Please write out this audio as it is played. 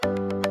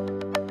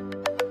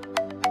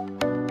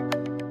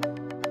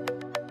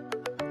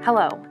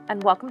Hello,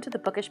 and welcome to the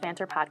Bookish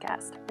Banter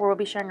podcast, where we'll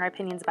be sharing our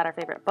opinions about our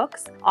favorite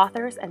books,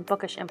 authors, and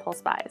bookish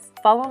impulse buys.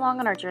 Follow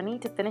along on our journey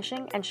to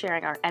finishing and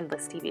sharing our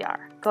endless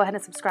TBR. Go ahead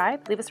and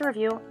subscribe, leave us a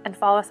review, and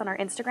follow us on our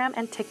Instagram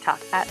and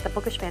TikTok at the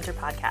Bookish Banter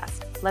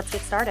podcast. Let's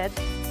get started.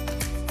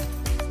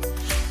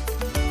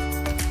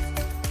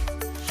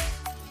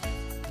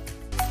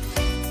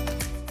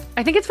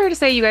 I think it's fair to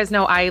say you guys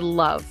know I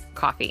love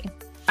coffee.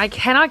 I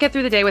cannot get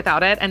through the day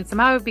without it, and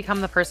somehow I've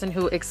become the person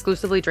who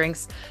exclusively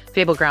drinks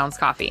Fable Grounds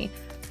coffee.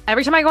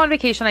 Every time I go on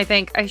vacation, I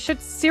think I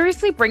should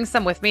seriously bring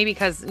some with me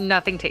because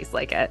nothing tastes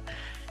like it.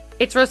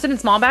 It's roasted in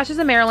small batches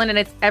in Maryland, and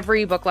it's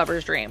every book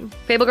lover's dream.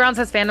 Fable Grounds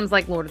has fandoms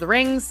like Lord of the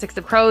Rings, Six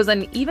of Crows,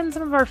 and even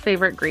some of our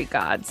favorite Greek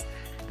gods.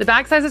 The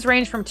bag sizes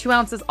range from 2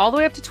 ounces all the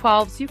way up to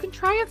 12, so you can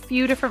try a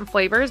few different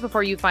flavors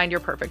before you find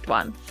your perfect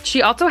one.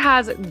 She also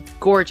has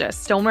gorgeous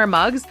stoneware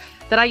mugs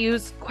that I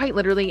use quite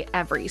literally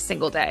every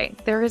single day.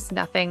 There is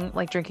nothing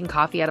like drinking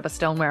coffee out of a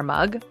stoneware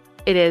mug.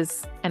 It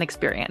is an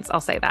experience,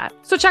 I'll say that.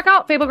 So check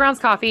out Fable Grounds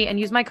Coffee and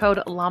use my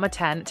code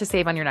LLAMA10 to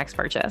save on your next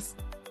purchase.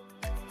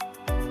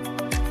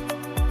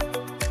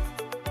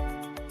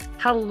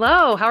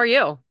 Hello, how are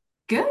you?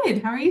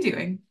 Good. How are you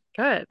doing?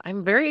 Good.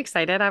 I'm very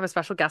excited. I have a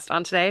special guest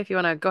on today. If you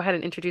want to go ahead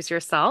and introduce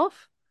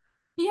yourself.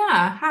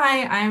 Yeah.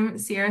 Hi, I'm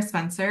Sierra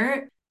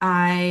Spencer.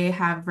 I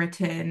have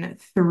written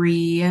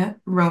three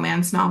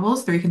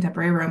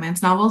contemporary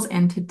romance novels.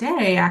 And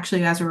today,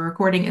 actually, as we're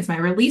recording, is my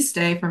release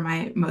day for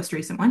my most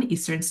recent one,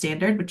 Eastern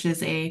Standard, which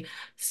is a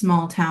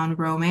small town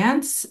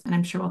romance. And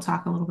I'm sure we'll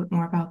talk a little bit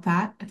more about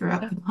that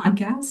throughout the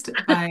podcast.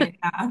 But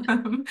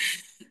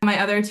my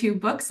other two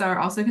books are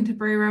also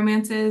contemporary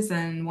romances,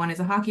 and one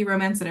is a hockey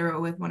romance that I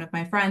wrote with one of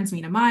my friends,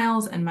 Mina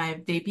Miles, and my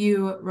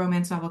debut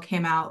romance novel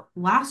came out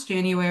last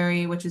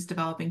January, which is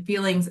Developing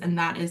Feelings, and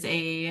that is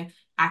a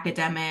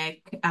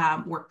academic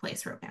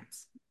workplace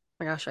romance. Oh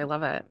my gosh, I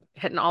love it.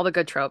 Hitting all the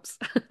good tropes.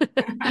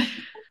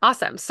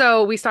 Awesome.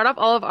 So we start off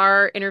all of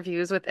our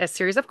interviews with a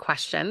series of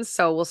questions.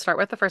 So we'll start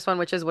with the first one,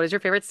 which is, what is your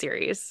favorite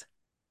series?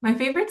 My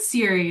favorite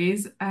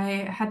series, I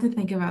had to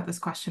think about this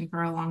question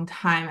for a long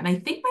time, and I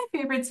think my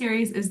favorite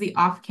series is the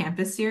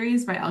Off-Campus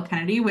series by Elle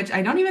Kennedy, which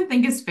I don't even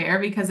think is fair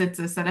because it's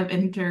a set of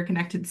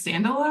interconnected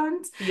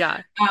standalones.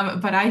 Yeah.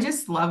 But I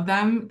just love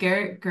them.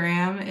 Garrett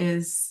Graham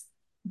is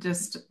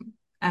just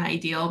an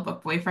ideal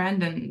book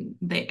boyfriend, and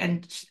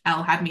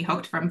Elle had me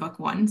hooked from book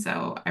one,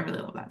 so I really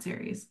love that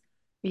series.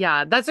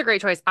 Yeah, that's a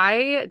great choice.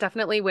 I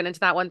definitely went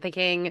into that one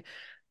thinking,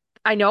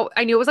 I knew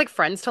it was like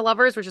friends to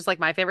lovers, which is like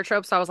my favorite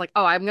trope. So I was like,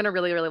 oh, I'm gonna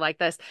really, really like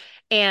this.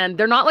 And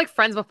they're not like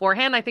friends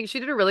beforehand. I think she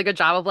did a really good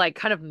job of like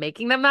kind of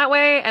making them that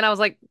way. And I was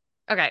like,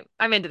 okay,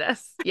 I'm into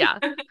this. Yeah.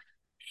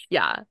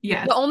 Yeah. The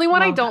Yes, only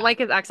one I love don't that.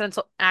 like is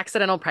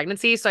accidental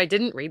pregnancy. So I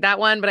didn't read that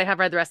one, but I have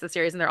read the rest of the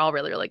series and they're all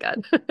really, really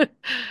good.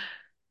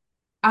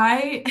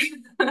 I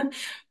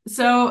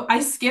so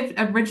I skipped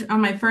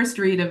on my first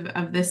read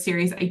of this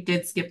series. I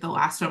did skip the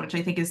last one, which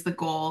I think is the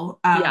goal,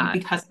 Yeah.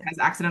 because it has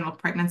accidental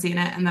pregnancy in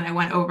it. And then I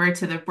went over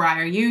to the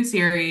Briar U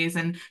series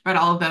and read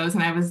all of those.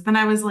 And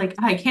I was like,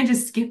 I can't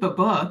just skip a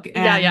book.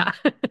 Yeah. And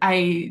Yeah.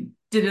 I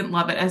didn't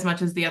love it as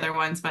much as the other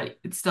ones, but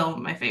it's still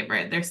my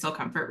favorite. They're still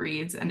comfort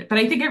reads, and but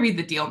I think I read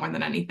the deal more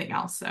than anything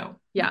else. So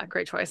yeah. Yeah.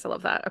 Great choice. I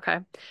love that. Okay.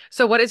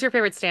 So what is your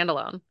favorite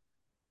standalone?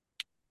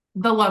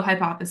 The Love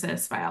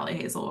Hypothesis by Ali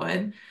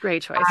Hazelwood.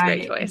 Great choice.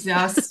 Great I choice.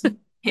 just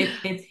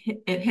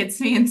it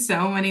hits me in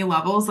so many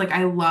levels. Like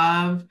I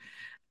love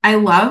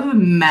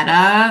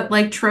meta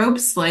like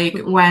tropes, like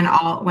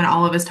Mhm. when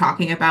Olive is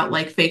talking about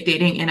like fake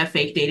dating in a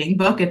fake dating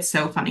book. It's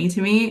so funny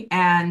to me.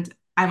 And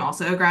I'm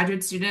also a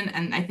graduate student,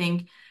 and I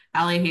think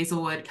Ali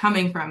Hazelwood,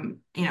 coming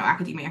from,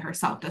 academia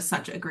herself, does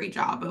such a great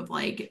job of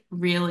like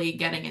really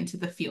getting into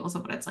the feels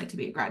of what it's like to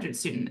be a graduate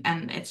student.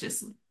 And it's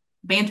just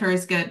banter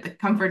is good, the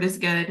comfort is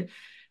good,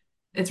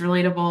 it's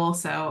relatable.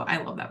 So I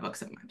love that book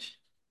so much.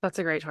 That's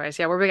a great choice.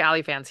 Yeah, we're big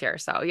Allie fans here.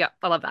 So yeah,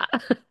 I love that.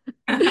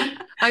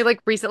 I like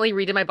recently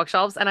redid my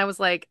bookshelves and I was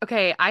like,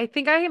 okay, I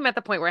think I am at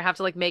the point where I have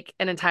to like make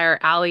an entire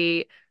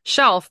Allie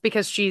shelf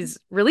because she's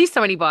released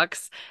so many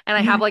books and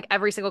I have Yeah. like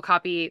every single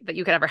copy that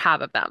you could ever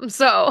have of them.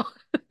 So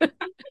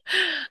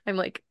I'm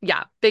like,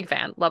 yeah, big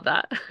fan. Love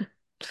that.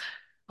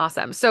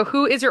 Awesome. So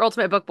who is your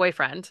ultimate book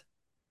boyfriend?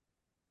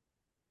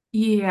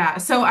 Yeah,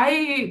 so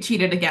I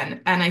cheated again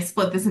and I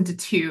split this into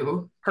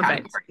two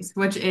Perfect. categories,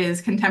 which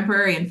is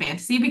contemporary and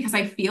fantasy, because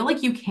I feel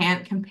like you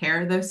can't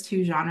compare those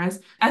two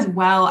genres as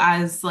well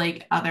as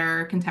like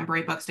other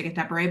contemporary books to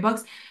contemporary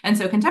books. And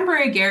so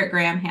contemporary, Garrett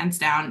Graham, hands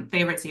down,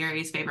 favorite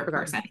series, favorite Okay.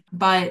 person.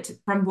 But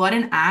from Blood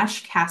and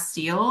Ash,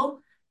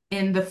 Castile,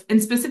 and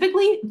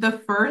specifically the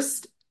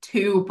first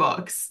two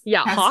books,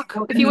 Yeah, Hawk,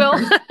 Castile if in you the will.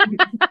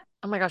 first.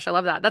 Oh my gosh, I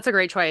love that. That's a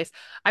great choice.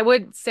 I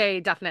would say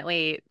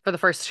definitely for the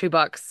first two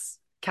books,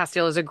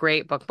 Castile is a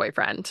great book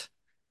boyfriend.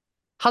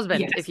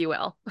 Husband, if Yes. you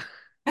will.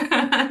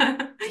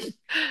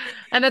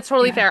 And that's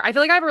totally Yeah. fair. I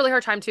feel like I have a really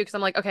hard time too because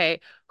I'm like,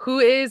 okay, who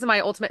is my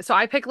ultimate? So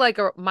I pick like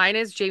mine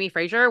is Jamie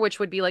Fraser, which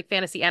would be like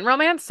fantasy and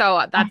romance.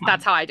 So that's Uh-huh.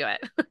 how I do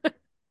it.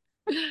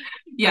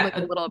 I'm like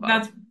a Yeah, little of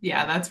both.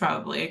 that's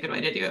probably a good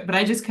way to do it. But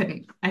I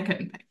couldn't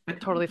pick between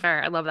Totally them.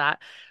 fair. I love that.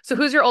 So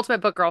who's your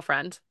ultimate book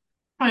girlfriend?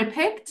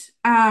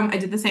 I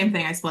did the same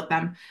thing. I split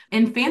them.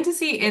 In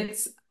fantasy,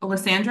 it's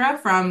Lysandra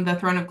from the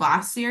Throne of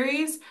Glass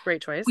series.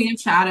 Great choice. Queen of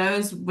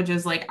Shadows, which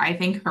is like I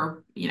think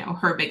her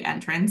big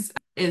entrance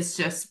is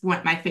just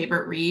what my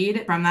favorite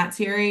read from that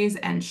series.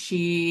 And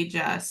she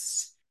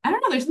just I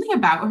don't know, there's something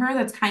about her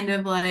that's kind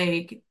of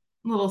like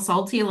a little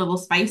salty, a little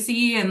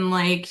spicy, and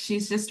like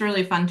she's just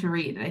really fun to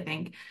read, I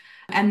think.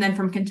 And then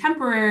from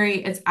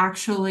contemporary, it's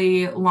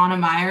actually Lana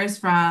Myers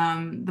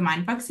from the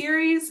Mindfuck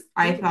series.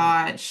 I Ooh.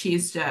 thought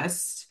she's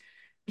just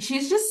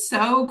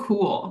so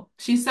cool.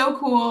 She's so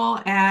cool,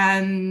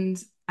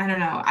 and I don't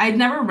know. I'd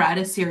never read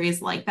a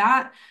series like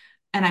that,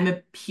 and I'm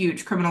a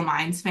huge Criminal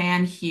Minds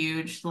fan,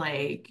 huge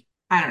like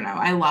I don't know.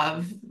 I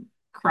love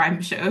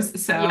crime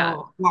shows, Yeah,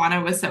 so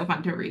Lana was so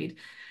fun to read.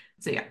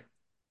 So yeah,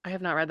 I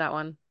have not read that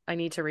one. I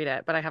need to read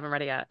it, but I haven't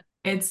read it yet.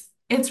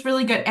 it's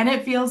really good, and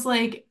it feels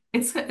like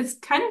it's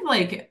kind of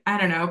like I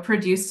don't know,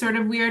 produced sort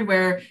of weird,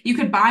 where you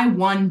could buy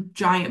one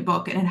giant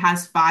book and it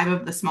has five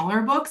of the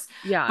smaller books,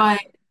 Yeah. but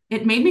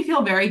it made me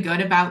feel very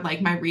good about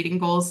like my reading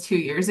goals 2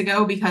 years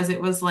ago because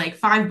it was like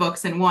five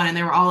books in one and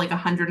they were all like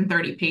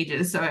 130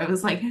 pages. So it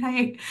was like,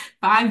 hey,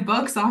 five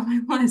books off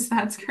my list.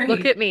 That's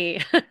Look great. at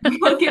me.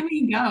 Look at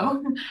me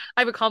go.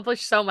 I've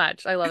accomplished so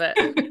much. I love it.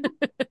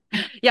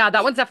 Yeah,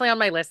 that one's definitely on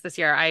my list this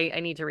year. I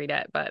need to read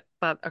it, but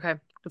okay.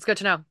 It's good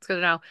to know. It's good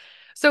to know.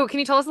 So, can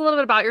you tell us a little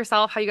bit about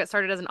yourself, how you got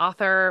started as an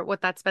author,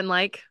 what that's been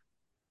like?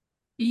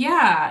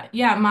 Yeah.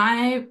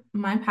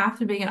 My path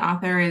to being an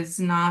author is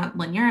not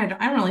linear.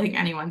 I don't really think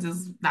anyone's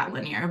is that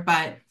linear.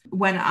 But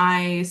when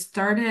I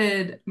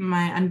started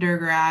my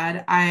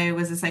undergrad, I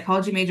was a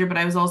psychology major, but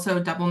I was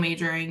also double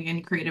majoring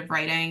in creative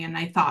writing, and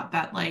I thought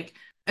that like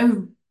I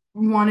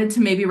wanted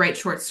to maybe write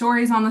short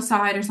stories on the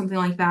side or something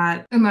like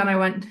that. And then I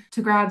went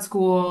to grad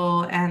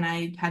school, and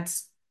I had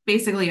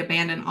basically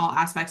abandoned all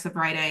aspects of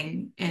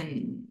writing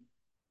in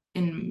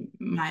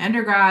my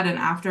undergrad and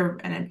after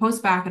and in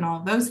postbac and all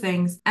of those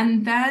things.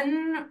 And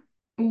then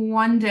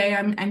one day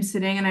I'm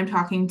sitting and I'm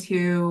talking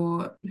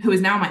to who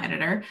is now my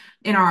editor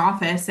in our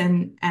office,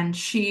 and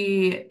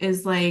she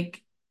is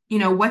like,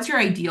 what's your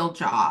ideal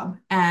job?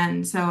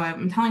 And so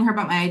I'm telling her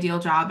about my ideal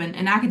job. And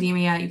in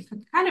academia, you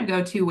can kind of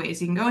go two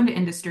ways. You can go into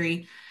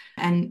industry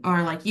and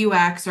or like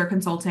UX or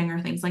consulting or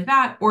things like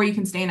that, or you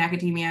can stay in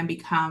academia and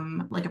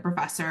become like a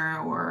professor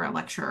or a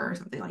lecturer or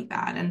something like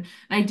that. And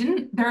I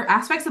didn't, there are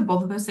aspects of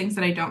both of those things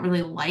that I don't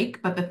really like,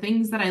 but the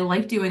things that I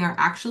like doing are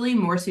actually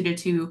more suited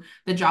to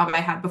the job I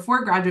had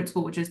before graduate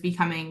school, which is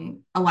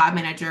becoming a lab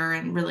manager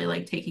and really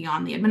like taking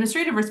on the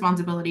administrative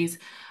responsibilities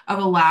of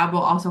a lab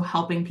while also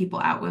helping people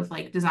out with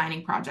like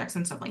designing projects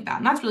and stuff like that.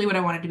 And that's really what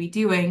I wanted to be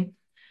doing.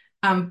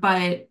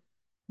 But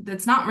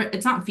it's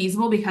not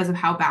feasible because of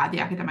how bad the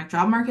academic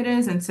job market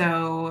is. And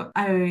so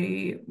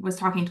I was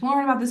talking to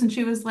Lauren about this, and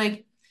she was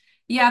like,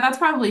 yeah, that's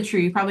probably true.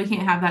 You probably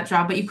can't have that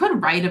job, but you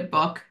could write a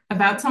book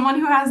about someone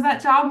who has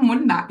that job. And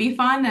wouldn't that be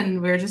fun?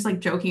 And we were just like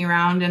joking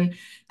around. And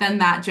then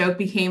that joke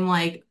became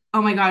like,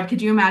 oh my God,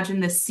 could you imagine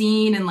this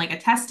scene in like a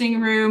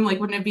testing room? Like,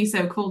 wouldn't it be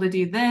so cool to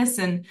do this?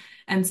 And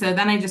so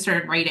then I just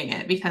started writing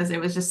it because it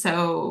was just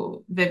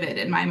so vivid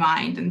in my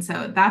mind. And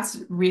so that's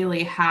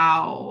really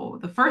how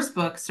the first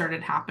book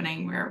started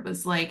happening, where it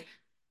was like,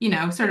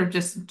 sort of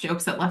just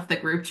jokes that left the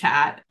group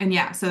chat. And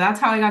yeah, so that's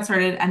how I got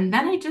started. And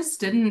then I just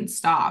didn't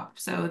stop.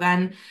 So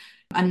then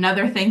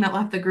another thing that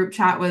left the group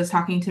chat was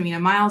talking to Mina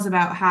Miles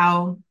about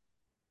how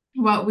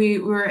what we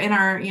were in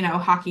our,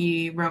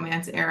 hockey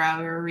romance era.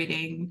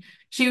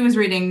 She was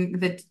reading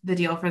the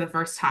deal for the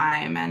first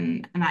time,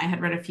 and I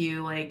had read a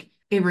few like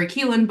Avery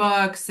Keelan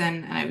books,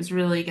 and I was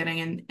really getting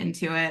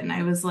into it. And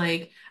I was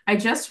like, I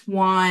just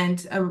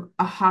want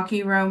a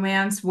hockey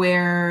romance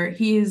where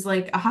he's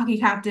like a hockey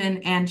captain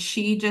and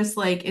she just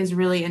like is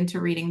really into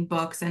reading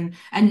books and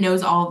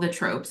knows all of the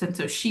tropes. And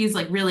so she's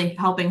like really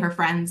helping her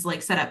friends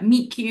like set up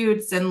meet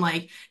cutes and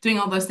like doing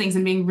all those things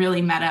and being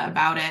really meta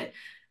about it.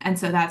 And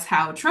so that's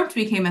how tropes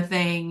became a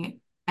thing.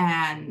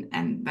 And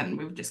then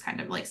we've just kind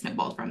of like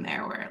snowballed from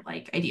there, where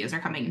like ideas are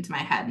coming into my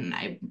head and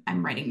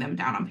I'm writing them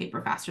down on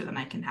paper faster than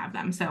I can have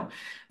them. So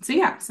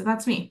yeah, so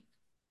that's me.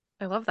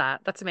 I love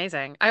that. That's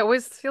amazing. I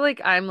always feel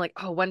like I'm like,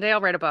 oh, one day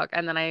I'll write a book.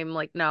 And then I'm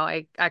like, no,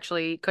 I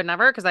actually could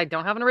never because I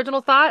don't have an original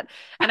thought.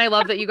 And I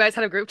love that you guys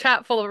had a group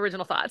chat full of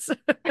original thoughts.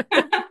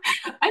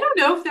 I don't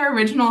know if they're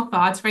original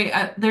thoughts,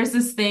 right? There's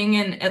this thing,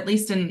 and at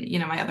least in,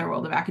 my other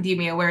world of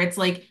academia, where it's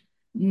like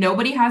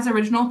nobody has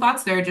original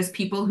thoughts. There are just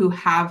people who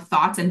have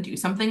thoughts and do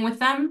something with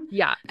them.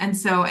 Yeah. And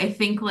so I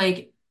think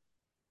like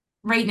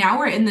right now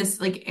we're in this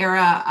like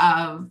era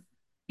of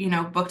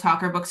book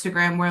talk or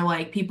bookstagram where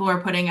like people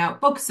are putting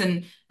out books,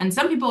 and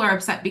some people are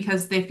upset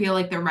because they feel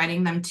like they're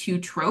writing them to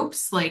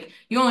tropes. Like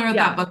you only wrote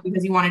that Yeah. book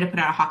because you wanted to put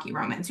out a hockey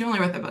romance, you only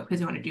wrote that book because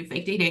you want to do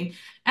fake dating.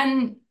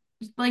 And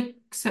like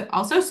so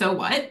also, so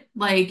what,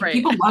 like Right.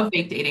 people love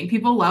fake dating,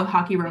 people love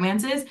hockey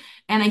romances.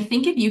 And I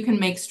think if you can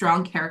make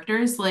strong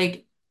characters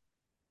like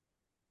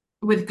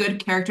with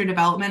good character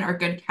development or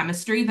good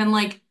chemistry, then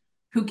like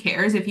who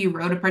cares if you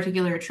wrote a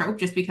particular trope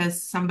just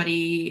because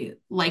somebody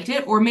liked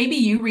it? Or maybe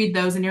you read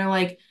those and you're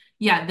like,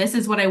 yeah, this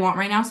is what I want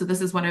right now, so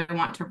this is what I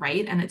want to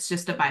write, and it's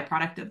just a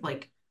byproduct of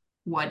like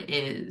what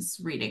is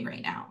reading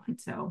right now. And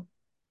so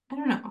I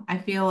don't know. I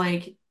feel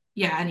like,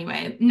 yeah,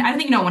 anyway, I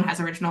think no one has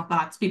original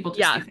thoughts. People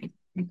just do Yeah. things.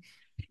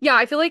 Yeah,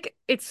 I feel like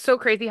it's so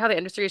crazy how the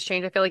industry has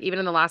changed. I feel like even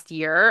in the last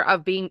year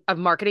of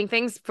marketing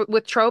things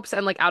with tropes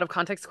and like out of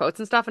context quotes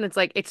and stuff, and it's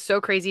like it's so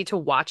crazy to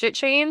watch it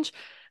change.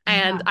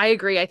 And Yeah. I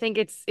agree. I think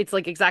it's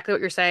like exactly what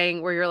you're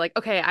saying, where you're like,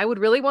 okay, I would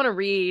really want to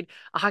read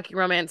a hockey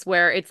romance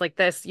where it's like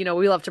this, we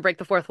love to break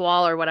the fourth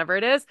wall or whatever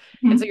it is.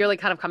 And so Mhm. you're like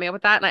kind of coming up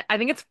with that. And I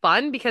think it's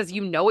fun because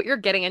you know what you're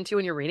getting into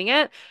when you're reading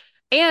it.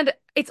 And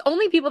it's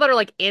only people that are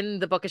like in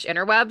the bookish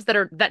interwebs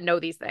that know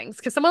these things.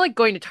 Because someone like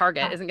going to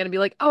Target Yeah. isn't going to be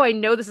like, oh, I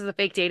know this is a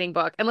fake dating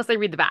book unless they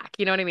read the back.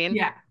 You know what I mean?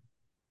 Yeah.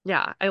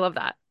 Yeah, I love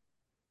that.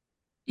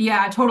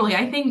 Yeah, totally.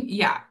 I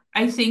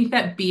think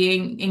that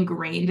being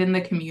ingrained in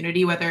the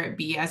community, whether it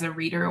be as a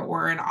reader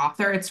or an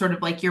author, it's sort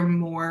of like you're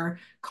more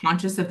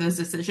conscious of those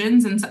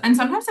decisions. And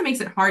sometimes it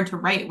makes it hard to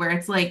write where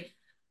it's like,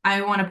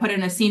 I want to put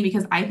in a scene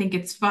because I think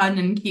it's fun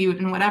and cute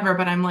and whatever,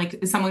 but I'm like,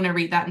 is someone gonna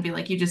read that and be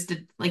like, you just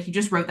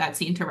wrote that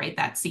scene to write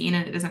that scene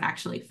and it doesn't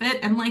actually fit?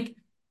 And like,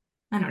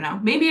 I don't know.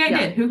 Maybe I Yeah.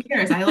 did. Who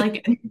cares? I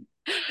like it.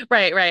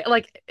 Right, right.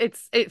 Like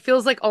it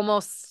feels like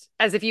almost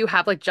as if you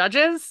have like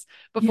judges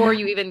before Yeah.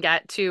 you even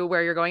get to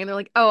where you're going and they're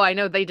like, "Oh, I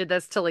know they did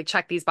this to like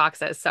check these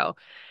boxes." So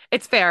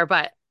it's fair,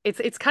 but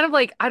it's kind of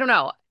like I don't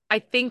know. I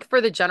think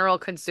for the general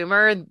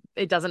consumer,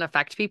 it doesn't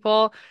affect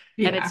people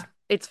and Yeah.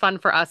 it's fun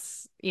for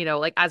us,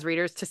 like as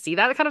readers to see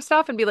that kind of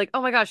stuff and be like,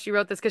 "Oh my gosh, she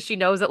wrote this because she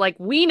knows that like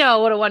we know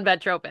what a one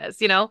bed trope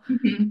is, you know?"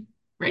 Mhm.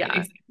 Right. Yeah,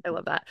 Exactly. I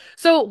love that.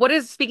 So,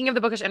 speaking of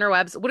the bookish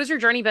interwebs, what has your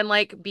journey been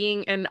like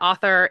being an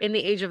author in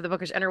the age of the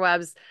bookish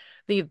interwebs,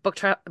 the book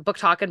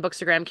talk and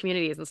bookstagram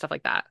communities and stuff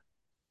like that?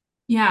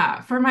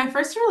 Yeah, for my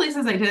first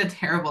releases, I did a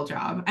terrible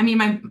job. I mean,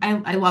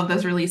 I love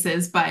those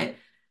releases, but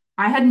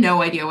I had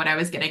no idea what I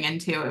was getting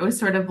into. It was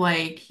sort of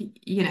like,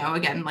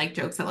 again, like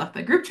jokes that left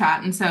the group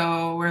chat. And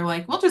so we're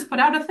like, we'll just put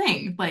out a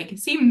thing. Like, it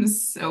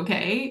seems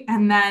okay.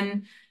 And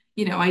then,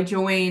 I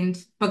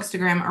joined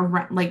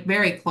Bookstagram like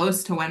very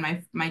close to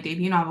when my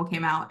debut novel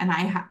came out, and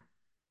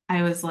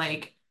I was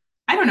like,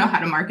 I don't know how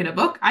to market a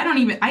book. I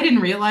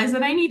didn't realize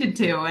that I needed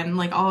to, and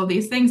like all of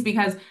these things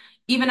because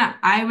even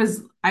I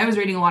was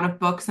reading a lot of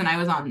books and I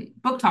was on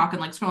Book Talk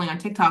and like scrolling on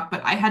TikTok,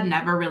 but I had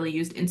never really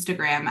used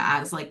Instagram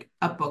as like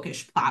a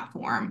bookish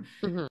platform.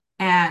 Hmm.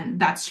 And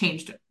that's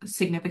changed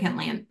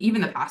significantly in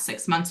even the past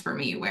 6 months for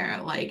me,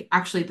 where like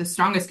actually the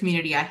strongest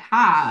community I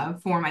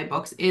have for my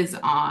books is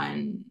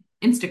on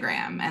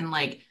Instagram. And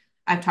like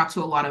I've talked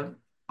to a lot of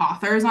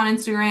authors on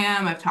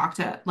Instagram. I've talked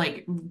to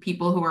like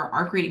people who are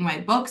arc reading my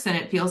books, and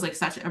it feels like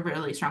such a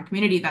really strong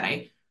community that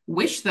I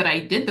wish that I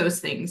did those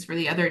things for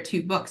the other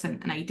two books,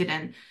 and I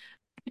didn't.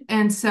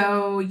 And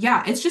so,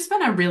 yeah, it's just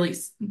been a really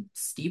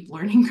steep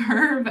learning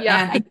curve.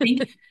 Yeah. And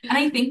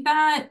I think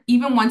that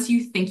even once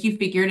you think you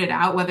figured it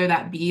out, whether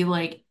that be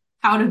like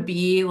how to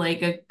be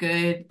like a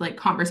good like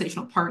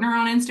conversational partner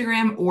on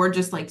Instagram or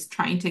just like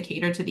trying to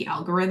cater to the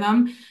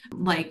algorithm,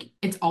 like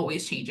it's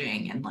always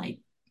changing. And like,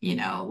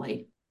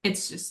 like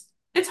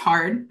it's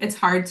hard. It's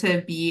hard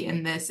to be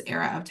in this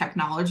era of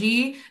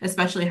technology,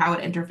 especially how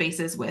it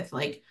interfaces with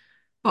like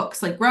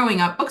books. Like growing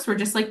up, books were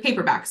just like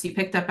paperbacks you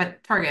picked up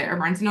at Target or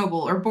Barnes& and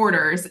Noble or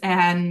Borders,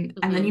 and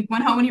then Hmm. you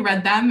went home and you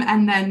read them,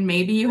 and then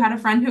maybe you had a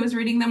friend who was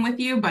reading them with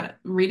you, but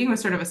reading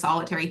was sort of a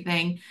solitary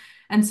thing.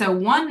 And so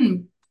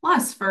one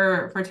plus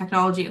for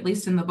technology, at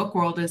least in the book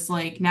world, is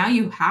like now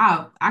you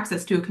have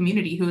access to a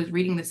community who is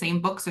reading the same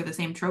books or the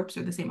same tropes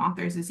or the same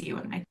authors as you,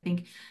 and I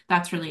think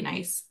that's really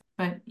nice.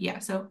 But yeah,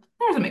 so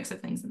there's a mix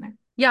of things in there.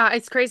 Yeah,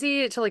 it's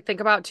crazy to like think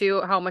about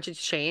too how much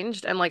it's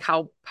changed and like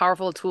how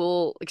powerful a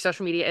tool like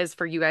social media is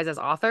for you guys as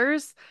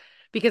authors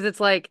because it's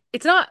like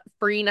it's not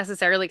free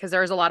necessarily because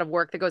there's a lot of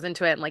work that goes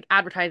into it and like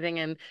advertising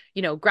and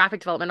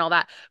graphic development and all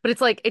that. But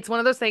it's like it's one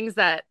of those things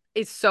that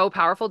is so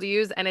powerful to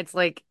use and it's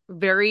like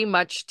very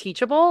much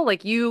teachable.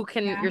 Like you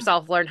can Yeah.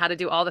 yourself learn how to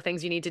do all the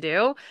things you need to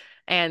do.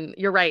 And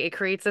you're right, it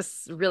creates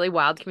this really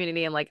wild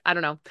community and like I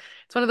don't know.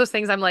 It's one of those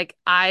things I'm like,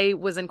 I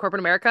was in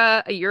corporate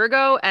America a year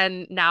ago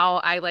and now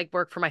I like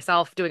work for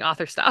myself doing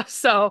author stuff.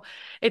 So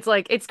it's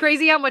like it's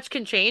crazy how much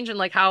can change and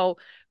like how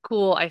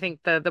cool I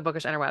think the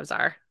bookish interwebs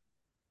are.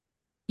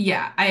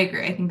 Yeah, I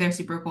agree. I think they're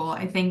super cool.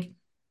 I think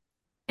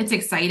it's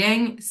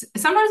exciting.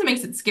 Sometimes it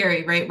makes it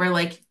scary, right? Where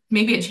like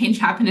maybe a change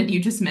happened and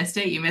you just missed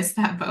it. You missed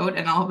that boat,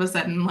 and all of a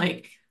sudden,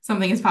 like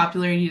something is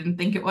popular and you didn't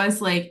think it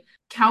was. Like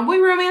cowboy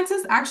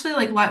romances, actually,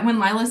 like when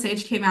Lila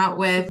Sage came out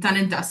with Done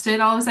and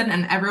Dusted, all of a sudden,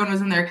 and everyone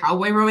was in their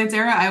cowboy romance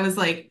era, I was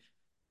like,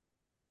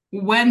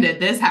 when did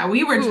this happen?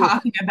 We were Ooh,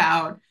 talking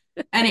about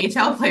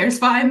NHL players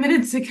 5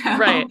 minutes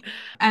right. ago.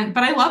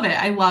 But I love it.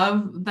 I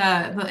love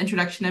the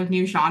introduction of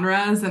new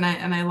genres, and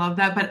I love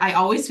that. But I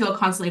always feel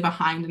constantly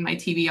behind in my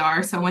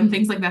TBR. So when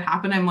things like that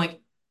happen, I'm like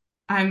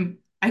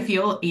I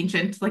feel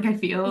ancient. Like I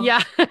feel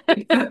Yeah.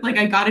 like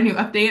I got a new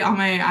update on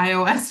my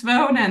iOS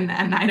phone, and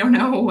I don't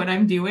know what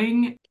I'm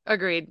doing.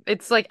 Agreed.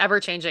 It's like ever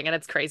changing and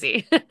it's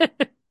crazy.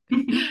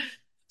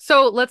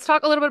 So let's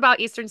talk a little bit about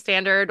Eastern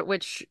Standard,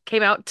 which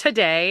came out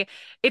today.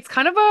 It's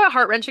kind of a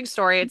heart-wrenching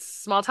story. It's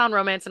small town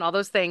romance and all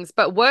those things.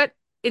 But what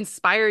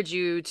inspired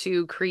you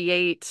to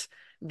create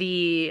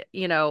the,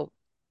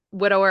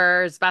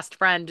 widower's best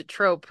friend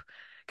trope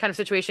kind of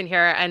situation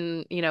here?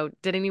 And,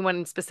 did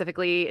anyone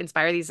specifically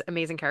inspire these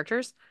amazing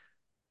characters?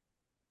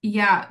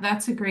 Yeah,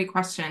 that's a great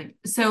question.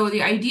 So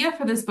the idea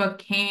for this book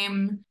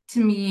came to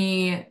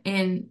me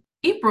in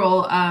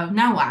April of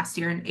now last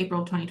year, in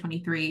April of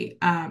 2023.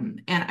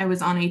 And I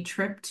was on a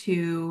trip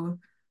to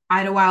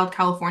Idlewild,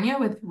 California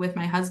with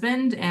my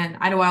husband. And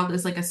Idlewild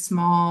is like a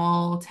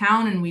small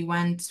town, and we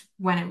went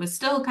when it was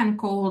still kind of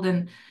cold.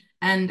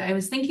 And I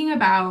was thinking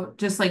about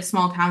just like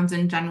small towns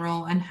in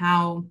general and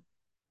how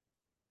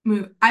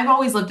I've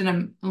always lived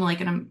in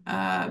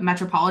a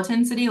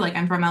metropolitan city. Like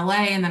I'm from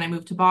LA and then I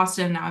moved to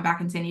Boston. Now I'm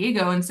back in San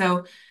Diego. And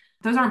so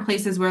those aren't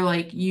places where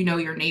like you know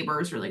your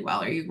neighbors really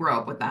well or you grew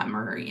up with them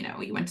or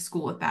you went to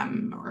school with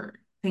them or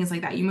things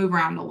like that. You move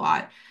around a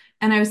lot.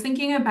 And I was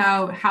thinking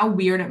about how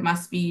weird it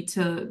must be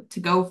to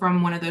go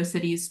from one of those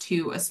cities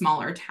to a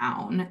smaller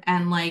town.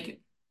 And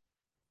like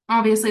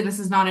obviously this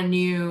is not a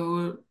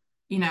new,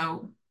 you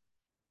know,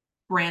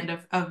 brand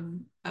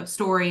of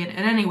story in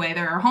any way.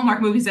 There are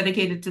Hallmark movies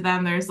dedicated to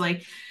them. There's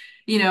like,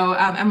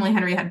 Emily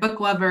Henry had book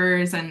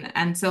lovers,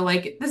 and so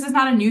like this is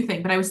not a new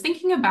thing. But I was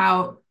thinking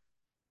about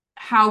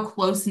how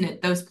close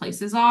knit those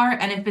places are,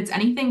 and if it's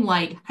anything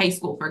like high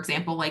school, for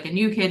example, like a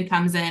new kid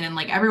comes in and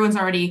like everyone's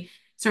already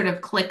sort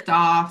of clicked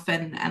off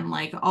and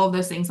like all of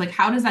those things. Like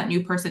how does that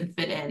new person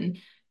fit in?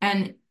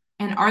 And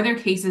and are there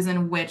cases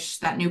in which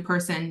that new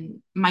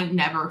person might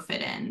never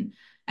fit in?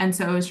 And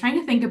so I was trying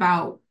to think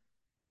about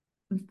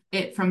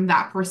it from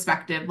that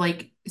perspective.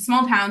 Like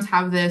small towns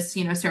have this,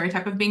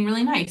 stereotype of being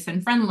really nice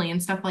and friendly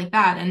and stuff like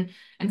that.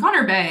 And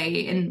Connor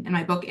Bay in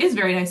my book is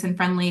very nice and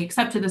friendly,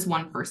 except to this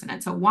one person.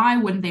 And so why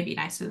wouldn't they be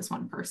nice to this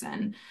one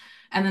person?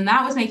 And then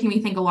that was making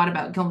me think a lot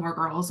about Gilmore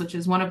Girls, which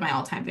is one of my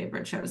all-time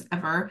favorite shows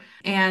ever.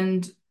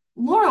 And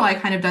Lorelai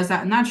kind of does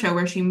that in that show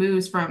where she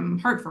moves from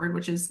Hartford,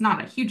 which is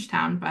not a huge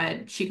town,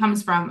 but she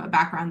comes from a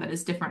background that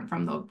is different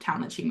from the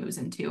town that she moves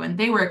into. And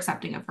they were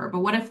accepting of her,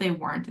 but what if they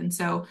weren't? And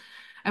so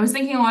I was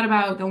thinking a lot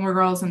about Gilmore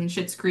Girls and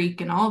Schitt's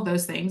Creek and all of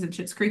those things. And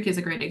Schitt's Creek is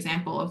a great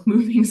example of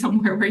moving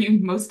somewhere where you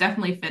most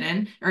definitely fit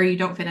in or you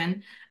don't fit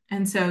in.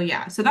 And so,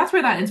 yeah, so that's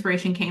where that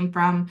inspiration came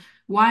from.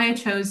 Why I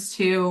chose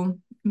to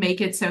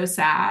make it so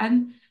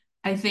sad,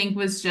 I think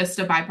was just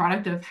a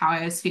byproduct of how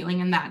I was feeling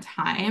in that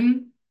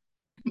time.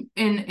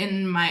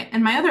 In my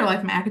other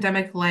life, my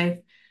academic life,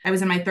 I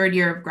was in my third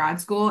year of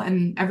grad school,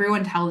 and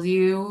everyone tells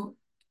you,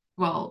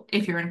 well,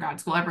 if you're in grad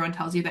school, everyone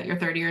tells you that your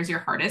third year is your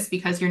hardest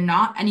because you're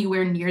not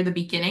anywhere near the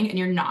beginning and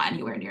you're not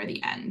anywhere near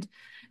the end.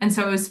 And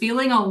so I was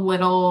feeling a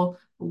little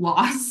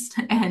lost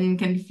and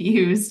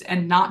confused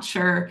and not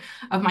sure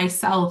of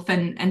myself.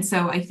 And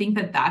so I think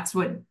that that's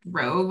what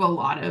drove a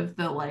lot of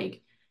the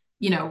like,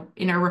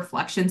 inner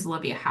reflections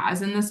Olivia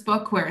has in this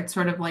book, where it's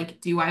sort of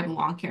like, do I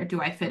belong here?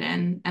 Do I fit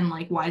in? And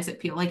like, why does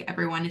it feel like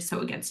everyone is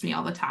so against me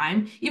all the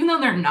time, even though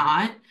they're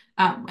not?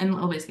 In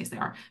Olivia's case, they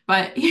are,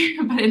 but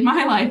but in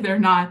my life, they're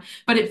not.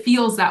 But it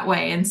feels that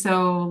way. And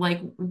so,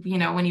 like,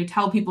 when you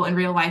tell people in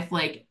real life,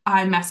 like,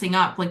 I'm messing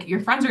up, like, your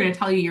friends are going to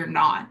tell you you're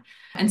not.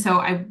 And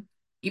so,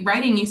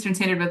 writing Eastern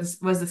Standard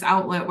was this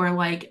outlet where,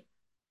 like,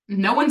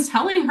 no one's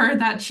telling her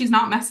that she's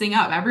not messing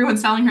up.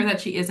 Everyone's telling her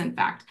that she is, in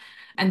fact.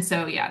 And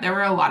so, yeah, there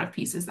were a lot of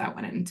pieces that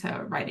went into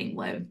writing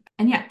Liv.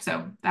 And yeah,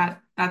 so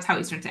that's how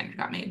Eastern Standard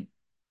got made.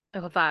 I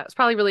love that. It's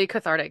probably really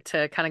cathartic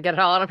to kind of get it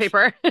all on a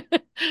paper.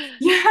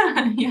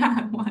 Yeah,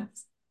 yeah, it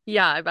was.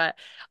 Yeah, I bet.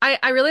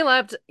 I really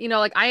loved,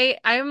 like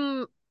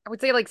I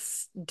would say like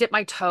dip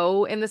my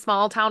toe in the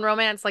small town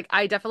romance. Like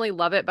I definitely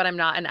love it, but I'm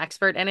not an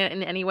expert in it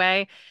in any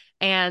way.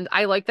 And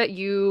I like that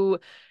you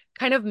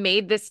kind of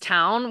made this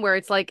town where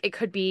it's like it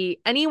could be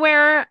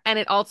anywhere and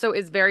it also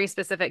is very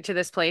specific to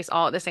this place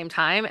all at the same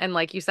time. And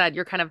like you said,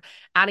 you're kind of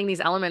adding these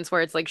elements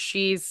where it's like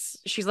she's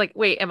like,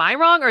 wait, am I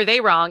wrong or are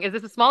they wrong? Is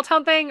this a small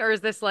town thing or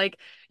is this like,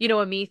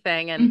 a me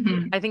thing? And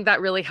Mhm. I think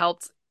that really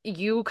helped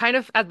you kind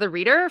of as the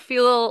reader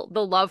feel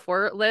the love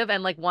for Liv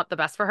and like want the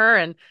best for her.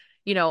 And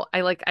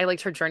I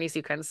liked her journey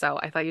sequence, so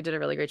I thought you did a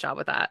really great job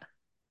with that.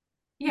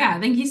 Yeah,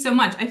 thank you so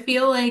much. I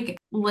feel like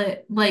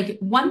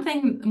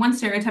one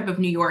stereotype of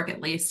New York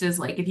at least is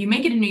like if you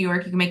make it in New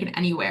York, you can make it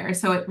anywhere.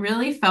 So it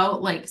really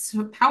felt like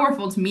so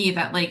powerful to me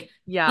that like Liv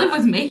Yeah.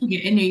 was making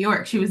it in New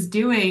York. She was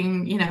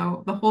doing,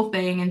 the whole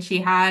thing, and she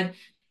had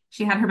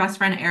her best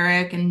friend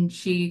Eric, and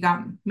she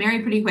got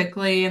married pretty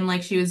quickly, and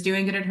like she was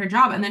doing good at her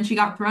job, and then she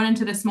got thrown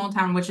into this small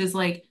town, which is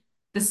like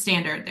the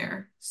standard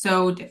there.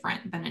 So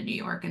different than in New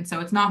York. And so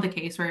it's not the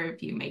case where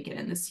if you make it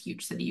in this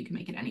huge city, you can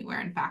make it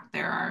anywhere. In fact,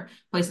 there are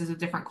places with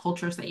different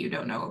cultures that you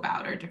don't know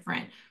about or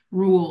different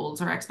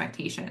rules or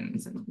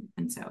expectations.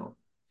 And so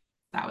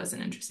that was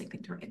an interesting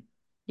thing to write.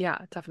 Yeah,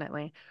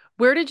 definitely.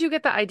 Where did you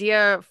get the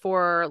idea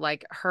for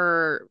like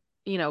her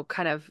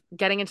kind of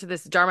getting into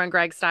this Dharma and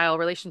Greg style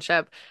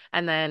relationship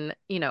and then,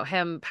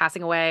 him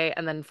passing away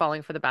and then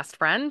falling for the best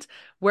friend.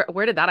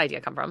 Where did that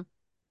idea come from?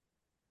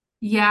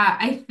 Yeah,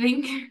 I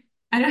think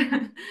I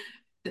don't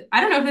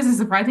I don't know if this is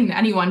surprising to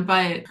anyone,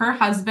 but her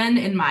husband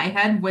in my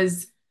head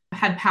was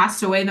had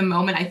passed away the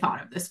moment I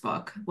thought of this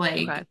book.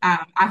 Okay. Like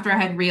after I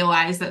had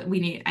realized that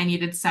I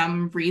needed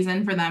some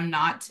reason for them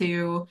not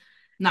to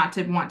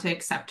want to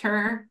accept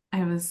her.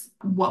 I was,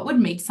 what would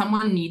make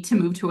someone need to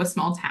move to a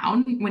small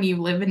town when you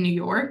live in New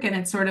York? And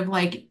it's sort of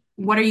like,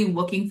 what are you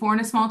looking for in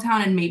a small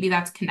town? And maybe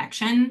that's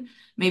connection.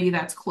 Maybe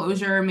that's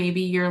closure.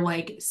 Maybe you're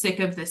like sick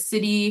of the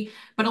city.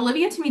 But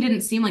Olivia to me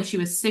didn't seem like she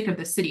was sick of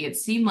the city. It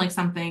seemed like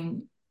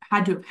something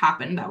had to have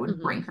happened that would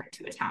Hmm. bring her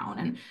to a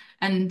town.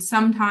 And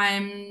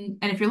sometime,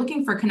 and if you're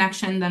looking for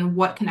connection, then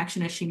what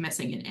connection is she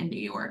missing in New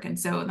York? And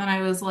so then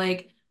I was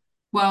like,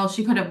 well,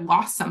 she could have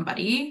lost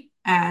somebody,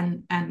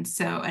 and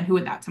who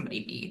would that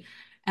somebody be?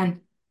 And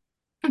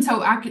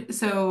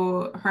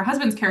so her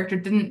husband's character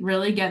didn't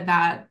really get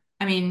that.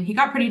 I mean, he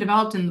got pretty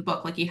developed in the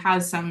book. Like he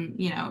has some,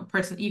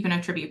 person even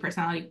attribute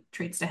personality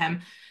traits to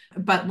him.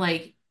 But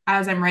like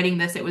as I'm writing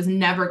this, it was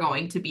never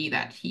going to be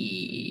that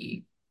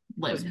he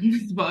lived in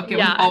this book. It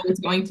was Yeah. always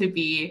going to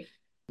be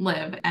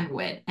Liv and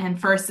Wit. And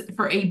for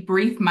a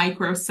brief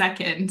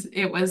microsecond,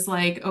 it was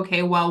like,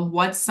 okay, well,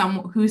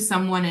 who's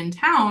someone in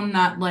town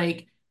that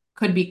like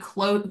could be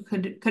close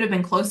could have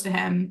been close to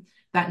him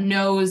that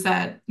knows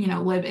that,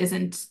 Liv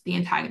isn't the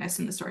antagonist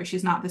in the story.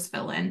 She's not this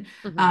villain.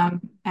 Hmm.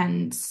 Um,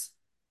 and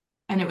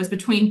and it was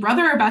between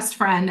brother or best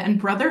friend, and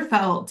brother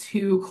felt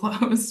too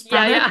close.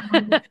 Yeah,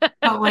 Brother yeah.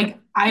 felt like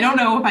I don't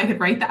know if I could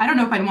write that. I don't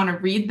know if I'd want to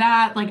read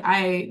that. Like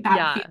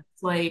that feels Yeah.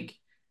 like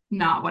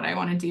not what I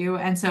want to do.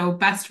 And so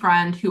best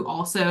friend who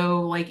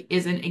also like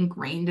isn't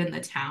ingrained in the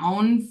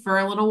town for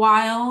a little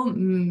while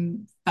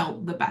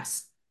felt the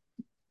best.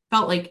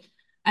 Felt like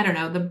I don't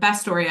know, the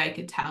best story I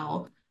could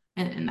tell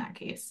in that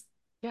case.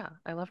 Yeah,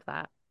 I loved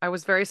that. I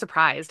was very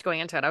surprised going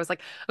into it. I was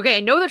like, okay,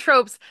 I know the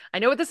tropes. I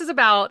know what this is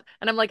about.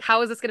 And I'm like,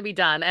 how is this going to be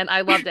done? And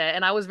I loved it.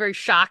 And I was very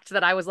shocked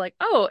that I was like,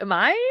 oh, am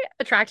I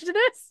attracted to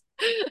this?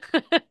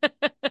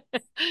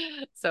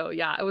 So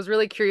yeah, I was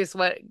really curious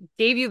what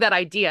gave you that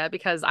idea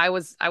because I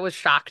was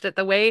shocked at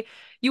the way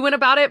you went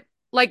about it.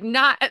 Like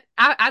not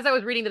as I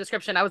was reading the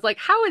description, I was like,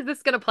 how is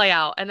this going to play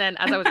out? And then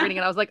as I was reading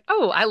it, I was like,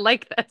 oh, I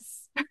like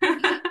this.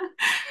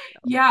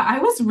 Yeah, I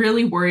was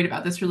really worried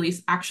about this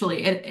release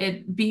actually.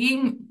 It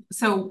being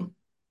so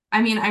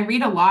I mean, I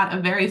read a lot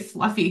of very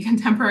fluffy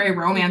contemporary Mhm.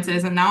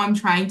 romances and now I'm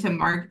trying to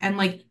mark and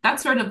like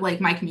that's sort of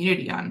like my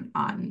community on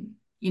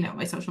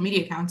my social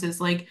media accounts is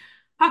like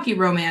hockey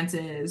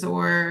romances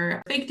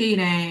or fake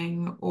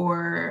dating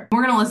or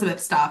Morgan Elizabeth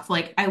stuff.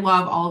 Like I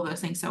love all of those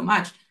things so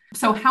much.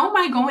 So how am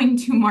I going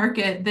to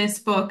market this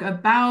book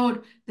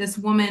about this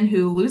woman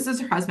who loses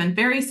her husband,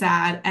 very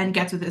sad, and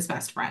gets with his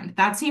best friend?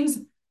 That seems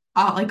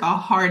like a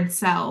hard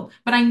sell.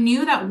 But I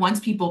knew that once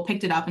people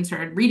picked it up and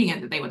started reading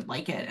it, that they would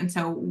like it. And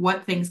so,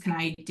 what things can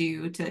I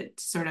do to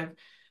sort of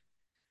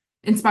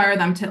inspire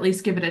them to at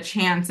least give it a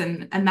chance?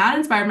 And that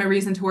inspired my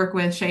reason to work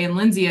with Shay and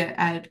Lindsay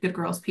at Good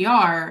Girls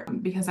PR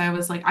because I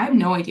was like, I have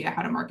no idea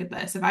how to market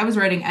this. If I was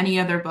writing any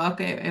other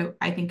book,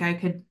 I think I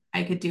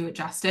could do it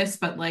justice.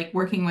 But like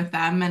working with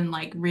them and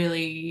like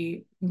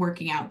really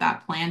working out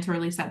that plan to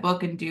release that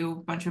book and do a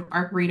bunch of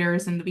ARC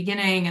readers in the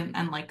beginning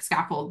and like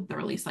scaffold the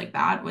release like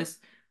that was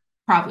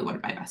probably one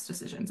of my best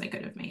decisions I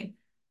could have made.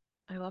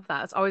 I love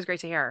that. It's always great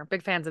to hear.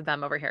 Big fans of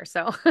them over here.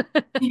 So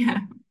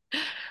Yeah.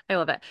 I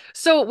love it.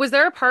 So, was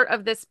there a part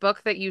of this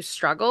book that you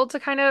struggled to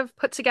kind of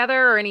put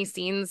together, or any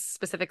scenes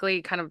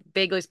specifically, kind of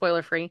vaguely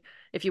spoiler free,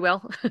 if you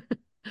will?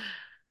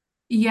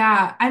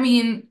 Yeah, I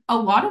mean, a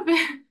lot of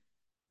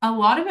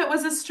it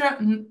was a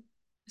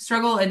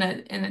struggle in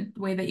a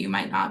way that you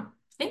might not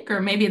think,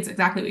 or maybe it's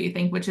exactly what you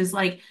think, which is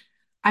like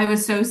I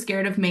was so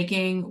scared of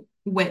making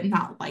Wit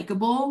not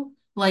likable.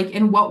 Like,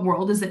 in what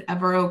world is it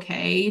ever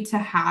okay to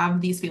have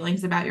these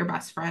feelings about your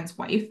best friend's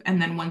wife?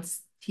 And then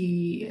once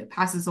he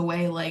passes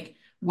away, like,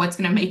 what's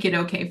going to make it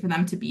okay for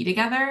them to be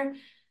together?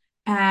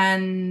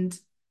 And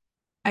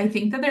I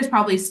think that there's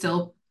probably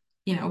still,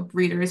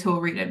 readers who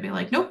will read it and be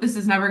like, nope, this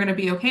is never going to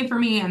be okay for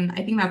me. And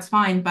I think that's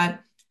fine.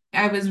 But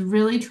I was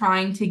really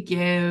trying to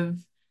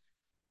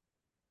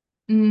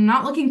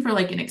not looking for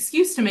like an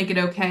excuse to make it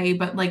okay,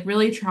 but like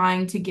really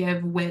trying to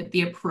give Wit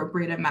the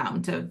appropriate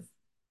amount of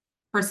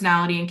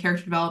personality and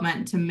character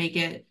development to make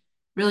it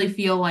really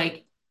feel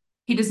like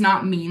he does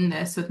not mean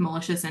this with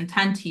malicious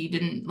intent.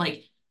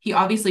 He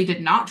obviously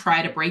did not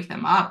try to break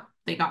them up.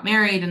 They got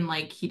married and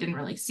like he didn't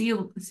really see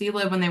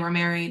Liv when they were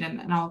married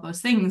and all of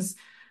those things.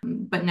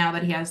 But now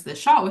that he has this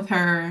shot with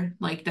her,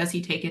 like does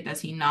he take it?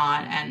 Does he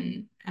not?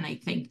 And I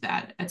think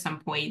that at some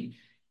point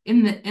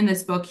in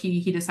this book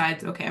he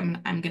decides, okay,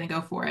 I'm gonna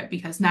go for it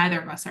because neither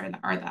of us are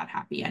that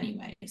happy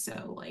anyway.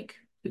 So like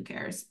who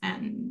cares?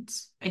 And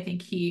I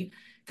think he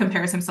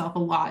compares himself a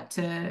lot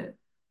to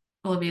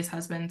Olivia's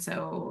husband.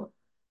 So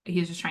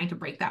he's just trying to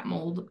break that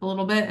mold a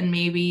little bit. And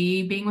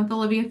maybe being with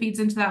Olivia feeds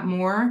into that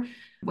more.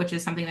 which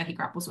is something that he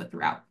grapples with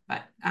throughout.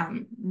 But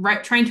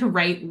trying to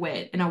write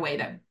wit in a way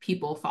that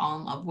people fall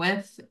in love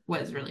with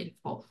was really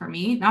difficult for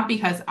me. Not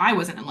because I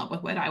wasn't in love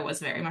with wit, I was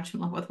very much in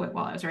love with wit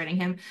while I was writing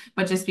him,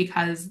 but just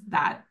because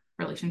that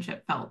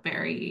relationship felt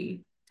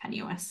very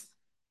tenuous.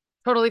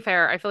 Totally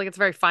fair. I feel like it's a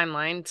very fine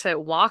line to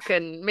walk,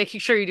 and making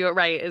sure you do it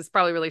right is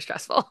probably really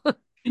stressful.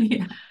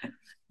 Yeah.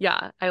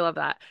 Yeah, I love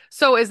that.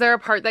 So, is there a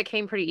part that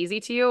came pretty easy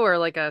to you, or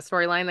like a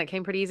storyline that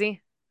came pretty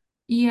easy?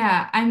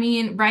 Yeah, I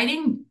mean,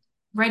 writing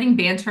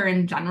banter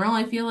in general,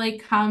 I feel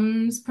like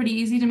comes pretty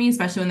easy to me,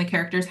 especially when the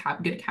characters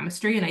have good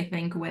chemistry. And I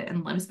think Wit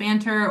and Liv's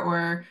banter,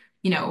 or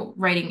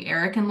writing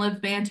Eric and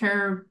Liv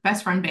banter,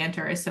 best friend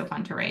banter is so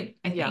fun to write,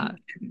 I Yeah.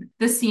 think.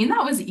 The scene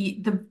that was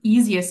the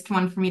easiest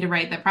one for me to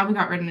write that probably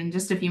got written in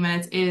just a few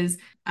minutes is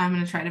I'm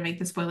going to try to make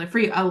this spoiler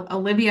free.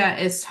 Olivia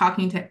is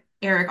talking to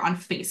Eric on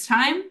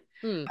FaceTime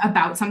Hmm.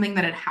 about something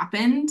that had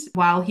happened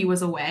while he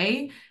was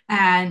away.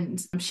 And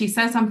she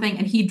says something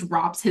and he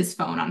drops his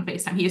phone on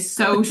FaceTime. He is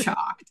so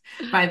shocked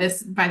by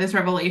this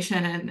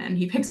revelation, and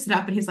he picks it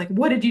up and he's like,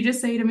 "What did you just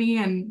say to me?"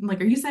 And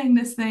like, "Are you saying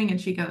this thing?" And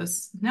she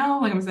goes, "No,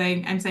 like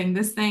I'm saying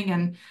this thing,"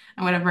 and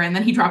whatever. And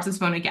then he drops his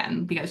phone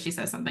again because she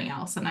says something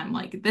else. And I'm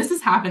like, this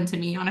has happened to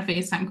me on a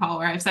FaceTime call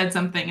where I've said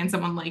something and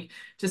someone like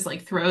just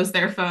like throws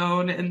their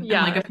phone in like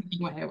Yeah. a funny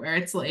way where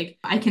it's like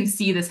I can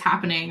see this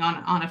happening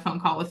on a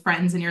phone call with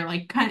friends, and you're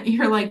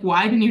like,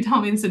 why didn't you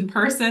tell me this in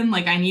person?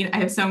 Like I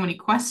have so many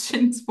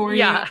questions for you.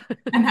 Yeah.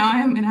 And now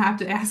I'm gonna have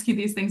to ask you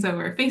these things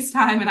over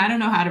FaceTime, and I don't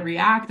know how to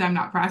react. I'm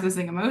not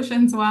processing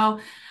emotions well.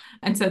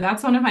 And so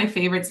that's one of my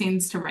favorite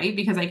scenes to write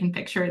because I can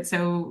picture it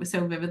so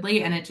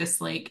vividly, and it just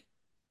like,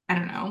 I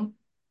don't know,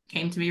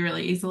 came to me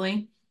really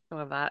easily. I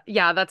love that.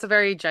 Yeah, that's a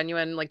very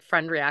genuine like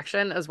friend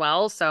reaction as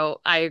well.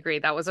 So I agree.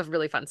 That was a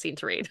really fun scene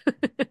to read.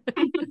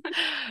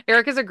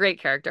 Eric is a great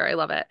character. I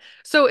love it.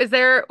 So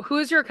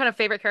who's your kind of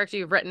favorite character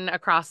you've written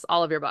across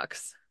all of your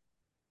books?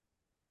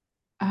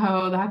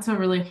 Oh, that's a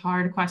really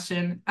hard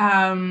question.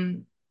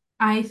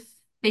 I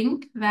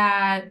think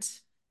that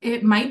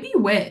it might be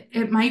Wit.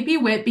 It might be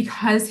Wit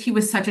because he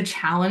was such a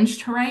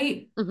challenge to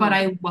write, but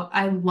Hmm.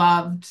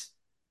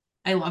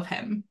 I love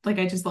him. Like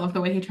I just love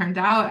the way he turned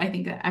out. I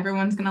think that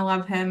everyone's gonna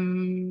love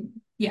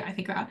him. Yeah, I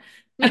think that.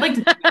 I'd like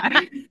to think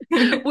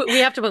that. We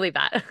have to believe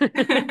that.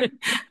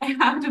 I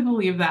have to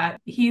believe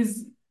that.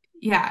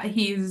 Yeah,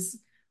 he's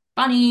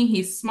funny,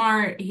 he's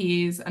smart,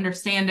 he's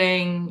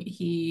understanding.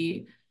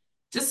 He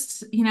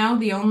just,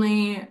 the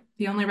only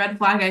red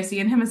flag I see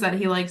in him is that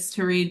he likes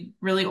to read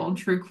really old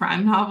true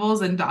crime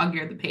novels and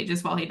dog-ear the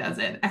pages while he does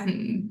it.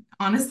 And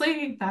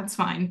honestly, that's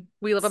fine.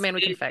 We love a It's man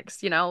we can fix,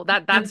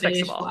 that a that's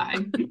beige fixable.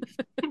 flag.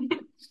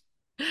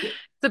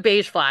 It's a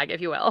beige flag,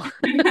 if you will.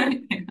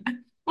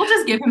 We'll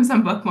just give him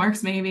some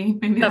bookmarks, maybe.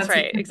 Maybe That's that's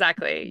right. it.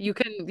 Exactly. You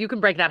can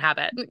break that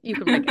habit. You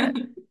can break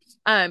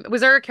it.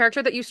 Was there a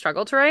character that you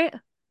struggled to write?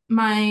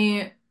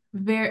 My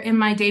in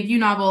my debut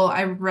novel,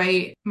 I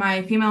write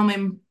my female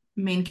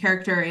main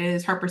character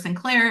is Harper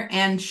Sinclair,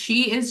 and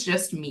she is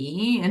just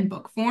me in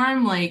book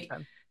form. Like,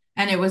 Okay.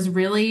 and it was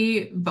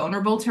really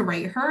vulnerable to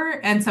write her.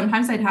 And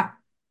sometimes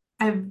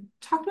I've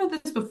talked about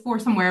this before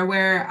somewhere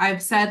where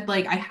I've said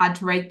like I had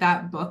to write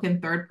that book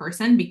in third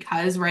person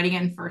because writing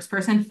it in first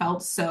person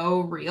felt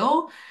so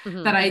real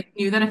Hmm. that I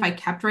knew that if I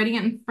kept writing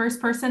it in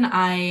first person,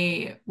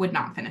 I would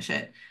not finish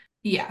it.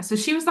 Yeah, so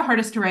she was the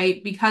hardest to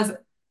write because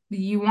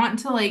you want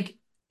to like,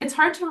 it's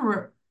hard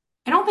to,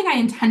 I don't think I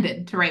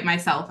intended to write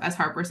myself as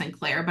Harper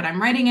Sinclair, but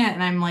I'm writing it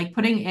and I'm like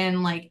putting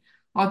in like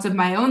lots of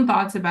my own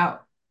thoughts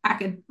about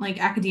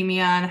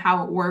academia and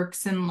how it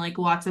works and like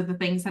lots of the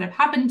things that have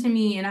happened to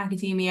me in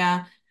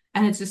academia.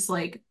 And it's just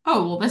like,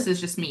 oh, well, this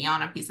is just me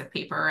on a piece of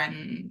paper,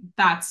 and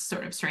that's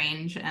sort of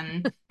strange.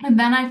 And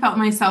then I felt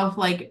myself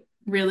like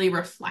really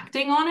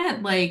reflecting on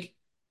it, like,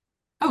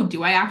 oh,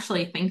 do I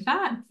actually think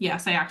that?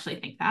 Yes, I actually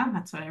think that.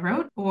 That's what I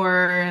wrote.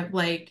 Or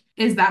like,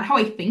 is that how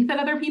I think that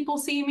other people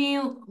see me,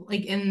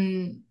 like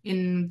in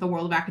the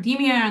world of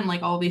academia and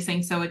like all these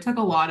things? So it took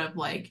a lot of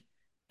like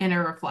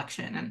inner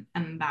reflection,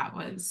 and that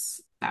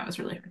was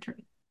really hard to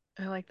read.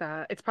 I like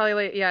that. It's probably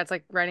like, yeah, it's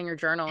like writing your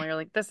journal. You're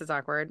like, this is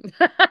awkward.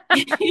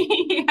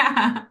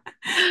 Yeah.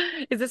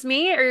 Is this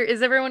me or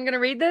is everyone gonna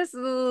read this?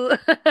 Ugh.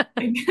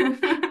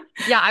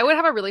 Yeah, I would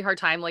have a really hard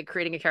time like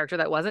creating a character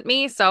that wasn't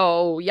me.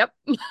 So, yep.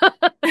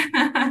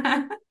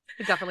 I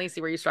definitely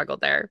see where you struggled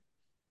there.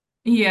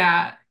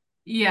 Yeah.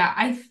 Yeah.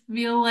 I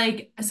feel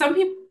like some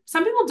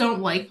people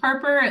don't like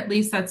Harper. At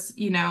least that's,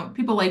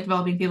 people like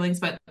developing feelings,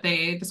 but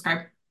they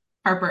describe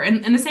Harper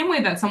in the same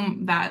way that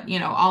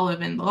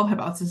Olive in The Love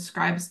Hypothesis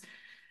describes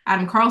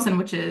Adam Carlson,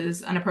 which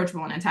is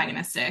unapproachable and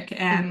antagonistic.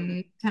 Mhm.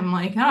 And I'm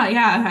like, oh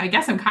yeah, I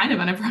guess I'm kind of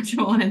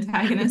unapproachable and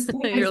antagonistic,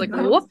 I You're like,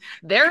 suppose. whoop,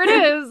 there it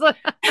is.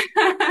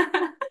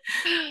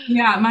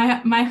 Yeah,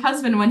 my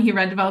husband, when he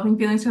read Developing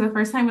Feelings for the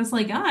first time, was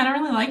like, oh, I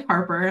don't really like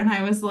Harper. And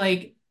I was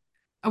like,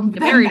 oh, You then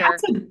married her.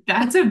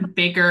 that's a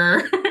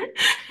bigger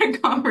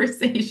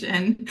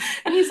conversation.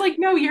 And he's like,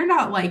 no, you're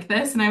not like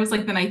this. And I was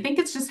like, then I think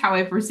it's just how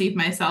I perceive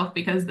myself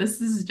because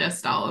this is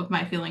just all of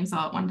my feelings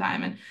all at one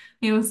time. And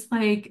he was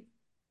like,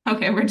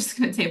 Okay, we're just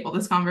gonna table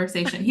this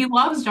conversation. He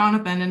loves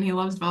Jonathan and he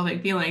loves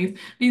Developing Feelings.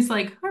 He's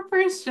like,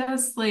 Harper's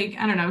just like,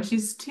 I don't know,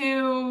 she's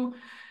too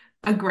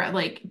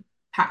like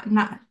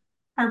not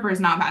Harper's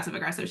not passive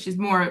aggressive. She's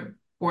more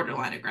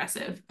borderline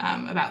aggressive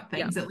about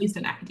Yeah. things, at least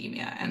in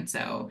academia. And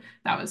so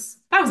that was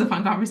a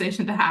fun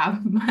conversation to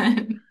have.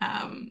 But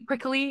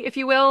Prickly, if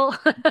you will.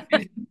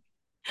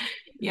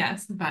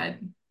 yes, but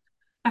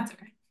that's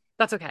okay.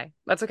 That's okay.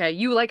 That's okay.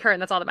 You like her,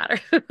 and that's all that matters.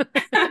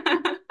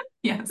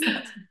 Yes,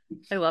 that's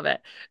I love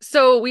it.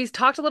 So we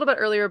talked a little bit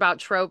earlier about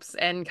tropes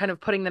and kind of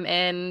putting them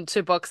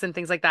into books and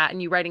things like that,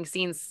 and you writing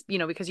scenes,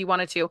 because you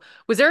wanted to.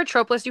 Was there a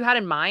trope list you had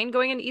in mind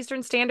going into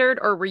Eastern Standard,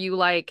 or were you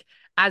like,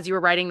 as you were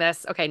writing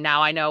this, okay,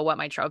 now I know what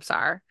my tropes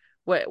are?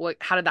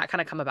 How did that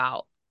kind of come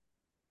about?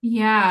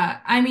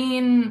 yeah. I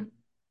mean,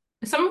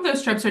 some of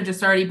those tropes are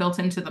just already built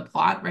into the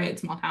plot, right?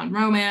 Small town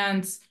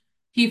romance.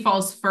 He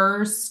falls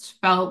first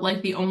felt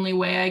like the only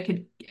way I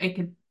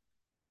could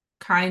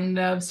kind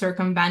of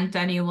circumvent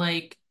any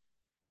like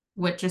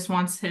Whit just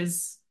wants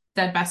his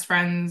dead best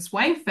friend's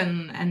wife,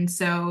 and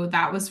so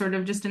that was sort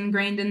of just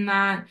ingrained in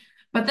that.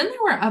 But then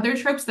there were other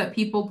tropes that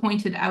people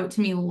pointed out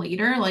to me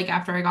later, like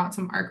after I got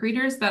some ARC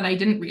readers that I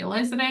didn't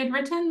realize that I had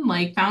written,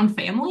 like found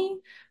family.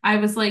 I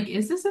was like,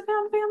 is this a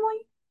found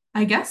family?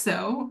 I guess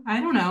so. I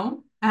don't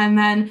know. And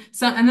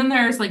then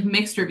there's like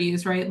mixed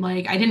reviews, right?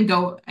 Like I didn't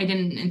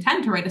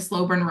intend to write a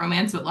slow burn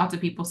romance, but lots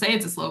of people say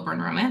it's a slow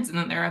burn romance. And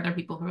then there are other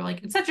people who are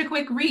like, it's such a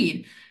quick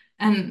read.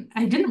 And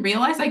I didn't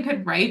realize I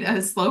could write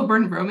a slow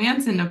burn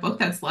romance in a book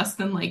that's less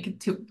than like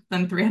two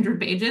than 300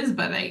 pages,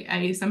 but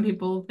I some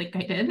people think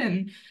I did.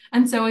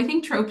 And so I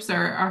think tropes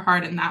are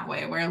hard in that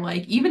way, where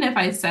like even if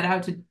I set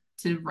out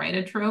to write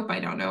a trope, I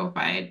don't know if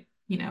I,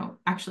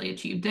 actually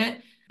achieved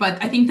it.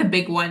 But I think the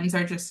big ones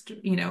are just,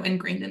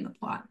 ingrained in the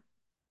plot.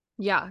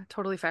 Yeah,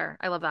 totally fair.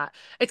 I love that.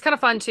 It's kind of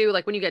fun too,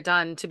 like when you get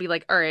done to be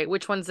like, all right,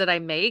 which ones did I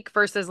make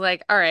versus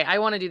like, all right, I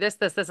want to do this,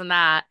 this, this, and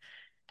that,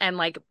 and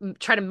like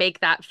try to make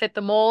that fit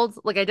the mold.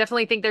 Like I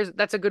definitely think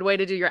that's a good way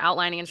to do your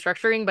outlining and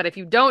structuring. But if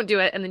you don't do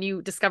it and then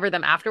you discover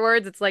them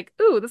afterwards, it's like,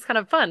 ooh, this is kind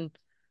of fun.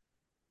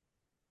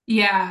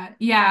 Yeah,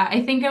 yeah.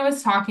 I think I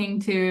was talking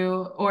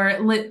to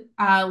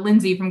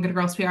Lindsay from Good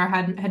Girls PR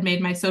had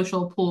made my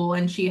social pool,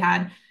 and she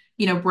had,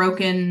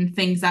 broken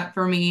things up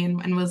for me,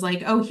 and was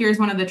like, "Oh, here's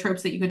one of the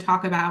tropes that you could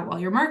talk about while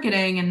you're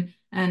marketing,"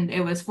 and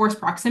it was forced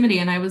proximity,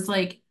 and I was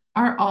like,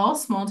 "Are all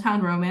small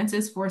town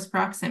romances forced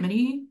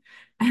proximity?"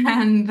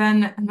 And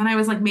then I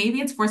was like, maybe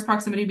it's forced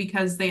proximity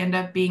because they end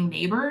up being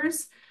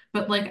neighbors,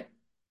 but like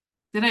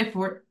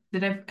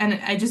and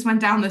I just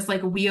went down this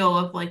like wheel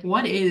of like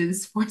what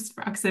is forced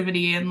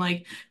proximity and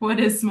like what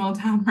is small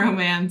town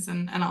romance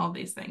and all of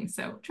these things.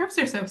 So tropes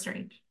are so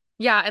strange.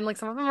 Yeah, and like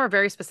some of them are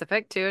very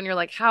specific too, and you're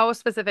like, how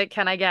specific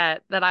can I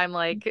get that I'm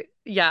like,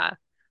 yeah,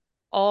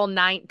 all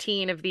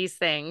 19 of these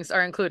things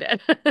are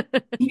included.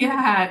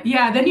 Yeah,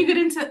 yeah. Then you get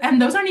into,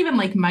 and those aren't even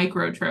like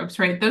micro tropes,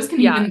 right?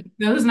 Yeah,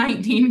 Those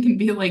 19 can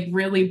be like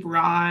really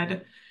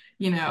broad,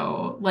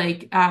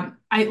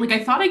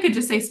 I thought I could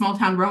just say small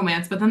town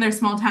romance, but then there's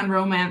small town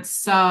romance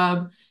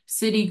sub,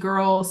 city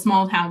girl,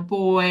 small town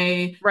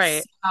boy,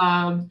 right,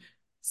 sub,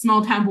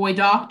 small town boy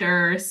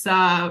doctor,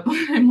 sub.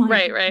 I'm like,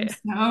 right.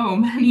 there's so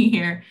many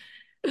here.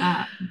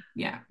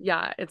 Yeah.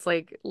 Yeah, it's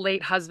like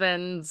late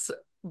husband's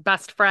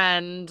best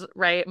friend,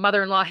 right?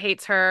 Mother-in-law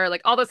hates her,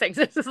 like all those things.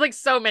 It's just like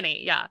so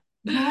many. Yeah,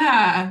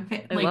 Yeah.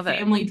 I Like love it.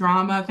 family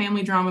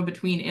drama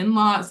between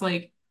in-laws,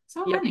 like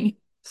so Yep. many.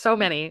 So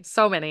many,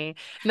 so many.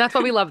 And that's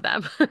why we love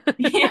them.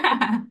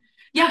 Yeah.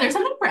 Yeah, there's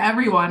something for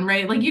everyone,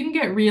 right? Like you can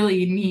get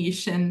really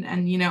niche and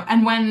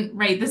when,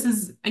 right,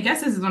 I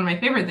guess this is one of my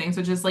favorite things,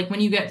 which is like when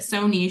you get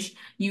so niche,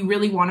 you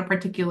really want a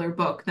particular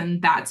book,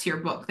 then that's your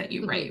book that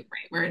you Mhm. write,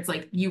 right? Where it's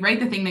like you write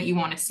the thing that you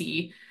want to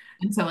see.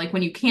 And so like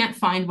when you can't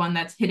find one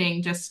that's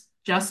hitting just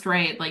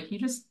right, like you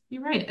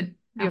write it,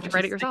 You have to which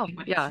write it is I yourself. think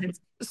what it Yeah. should.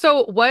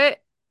 So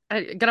what,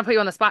 I'm gonna put you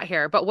on the spot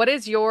here, but what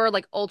is your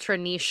like ultra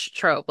niche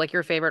trope, like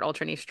your favorite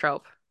ultra niche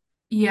trope?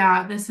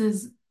 Yeah, this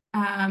is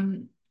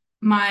um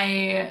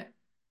my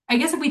I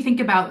guess if we think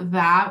about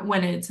that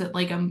when it's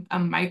like a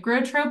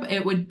micro trope,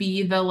 it would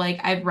be the like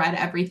I've read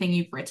everything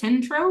you've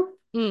written trope,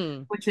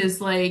 Hmm. which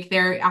is like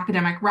they're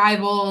academic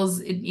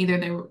rivals. Either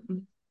they were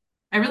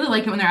I really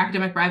like it when they're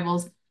academic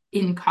rivals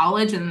in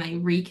college and they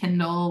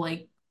rekindle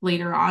like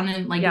later on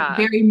and like Yeah.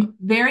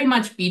 very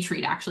much Beach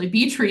Read actually.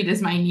 Beach Read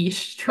is my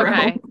niche trope.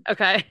 Okay.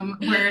 Okay.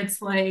 Where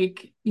it's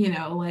like,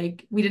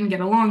 like we didn't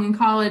get along in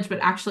college, but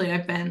actually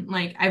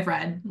I've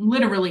read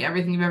literally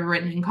everything you've ever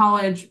written in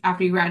college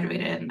after you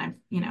graduated, and I've,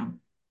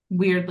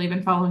 weirdly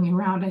been following you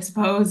around, I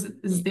suppose,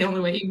 is the only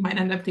way you might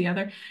end up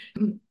together.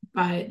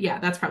 But yeah,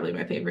 that's probably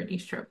my favorite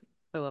niche trope.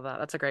 I love that.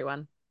 That's a great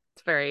one.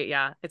 It's very,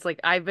 yeah. It's like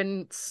I've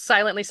been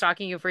silently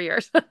stalking you for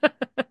years.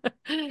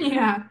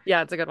 Yeah.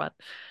 Yeah, it's a good one.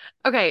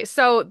 Okay,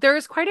 so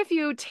there's quite a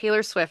few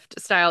Taylor Swift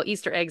style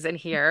Easter eggs in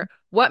here.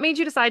 What made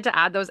you decide to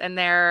add those in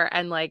there?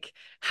 And like,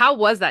 how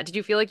was that? Did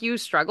you feel like you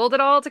struggled at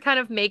all to kind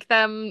of make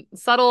them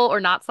subtle or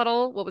not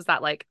subtle? What was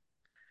that like?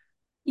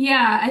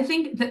 Yeah, I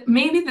think that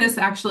maybe this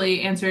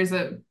actually answers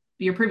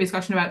your previous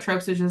question about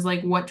tropes, which is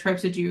like, what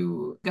tropes did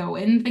you go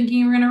in thinking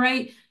you were going to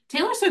write?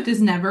 Taylor Swift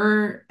is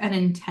never an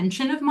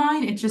intention of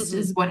mine. It just Hmm.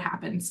 is what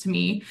happens to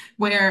me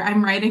where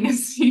I'm writing a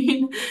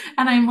scene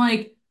and I'm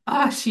like,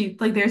 oh, she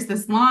like there's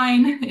this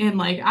line in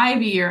like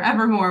Ivy or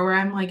Evermore where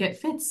I'm like, it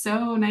fits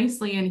so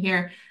nicely in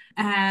here.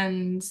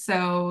 And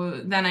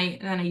so then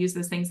I use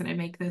those things and I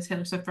make those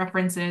Taylor Swift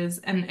references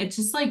and it's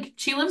just like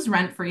she lives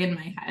rent free in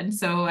my head.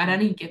 So at Hmm.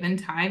 any given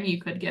time you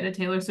could get a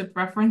Taylor Swift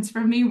reference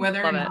from me,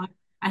 whether or Love it. not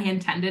I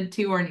intended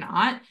to or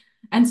not.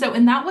 And so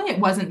in that way it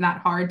wasn't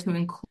that hard to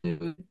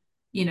include,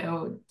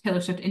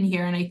 Taylor Swift in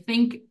here. And I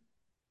think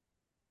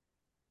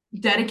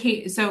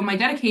my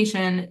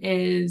dedication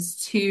is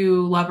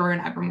to Lover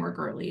and Evermore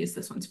Girlies.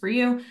 This one's for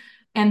you.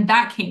 And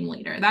that came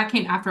later. That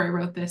came after I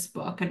wrote this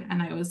book.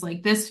 And I was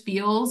like, this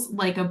feels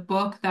like a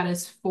book that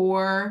is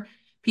for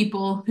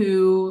people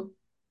who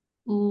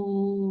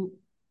l-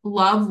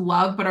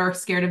 love, but are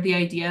scared of the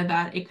idea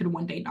that it could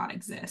one day not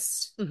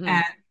exist. Hmm.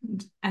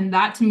 And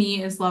that to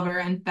me is Lover,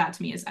 and that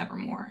to me is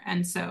Evermore.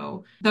 And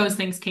so those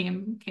things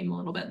came a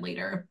little bit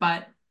later.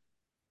 But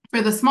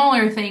for the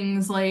smaller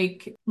things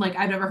like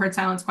I've never heard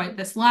silence quite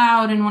this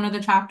loud in one of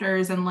the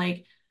chapters and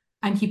like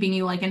I'm keeping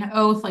you like an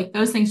oath, like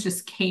those things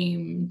just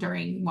came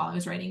during while I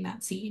was writing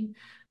that scene.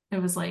 It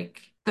was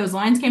like those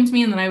lines came to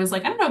me and then I was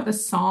like, I don't know if the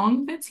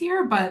song fits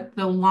here, but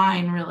the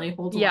line really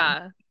holds a lot of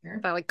Yeah. weight here.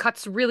 That like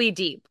cuts really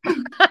deep.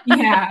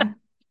 Yeah.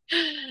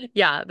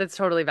 Yeah, that's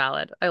totally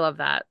valid. I love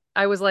that.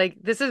 I was like,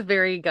 this is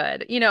very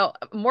good.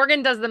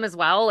 Morgan does them as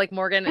well. Like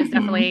Morgan is Mhm.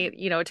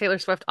 definitely, a Taylor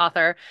Swift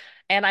author.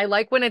 And I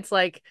like when it's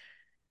like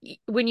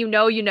when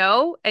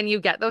and you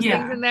get those things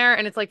Yeah. in there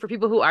and it's like for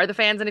people who are the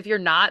fans and if you're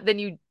not, then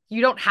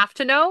you don't have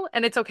to know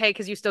and it's okay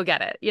because you still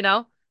get it, you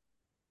know?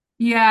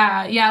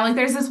 Yeah, yeah. Like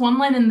there's this one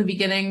line in the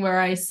beginning where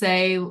I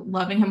say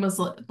loving him was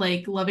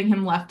like loving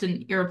him left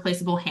an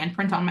irreplaceable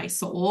handprint on my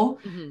soul.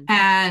 Hmm.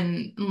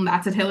 And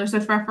that's a Taylor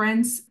Swift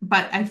reference.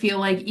 But I feel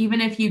like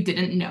even if you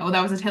didn't know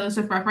that was a Taylor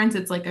Swift reference,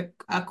 it's like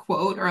a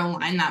quote or a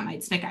line that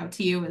might stick out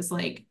to you is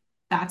like,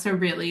 that's a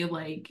really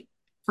like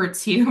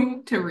hurts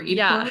you to read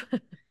Yeah,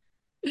 quote.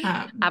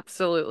 Um,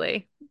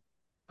 absolutely.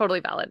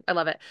 Totally valid. I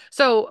love it.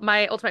 So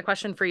my ultimate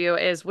question for you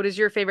is what is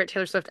your favorite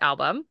Taylor Swift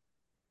album?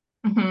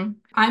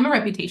 I'm a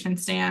Reputation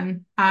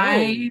stan. Oh,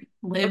 I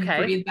live,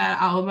 okay. breathe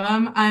that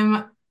album.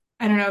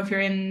 I don't know if you're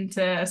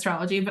into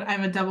astrology, but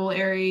I'm a double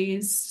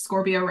Aries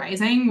Scorpio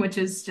rising, which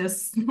is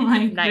just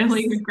like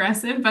really Nice.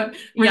 aggressive, but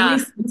really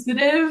Yeah.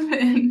 sensitive.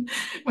 And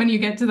when you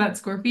get to that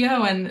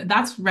Scorpio, and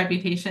that's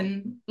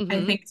Reputation, I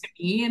Hmm. think, to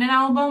me in an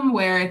album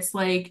where it's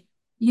like,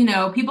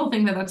 people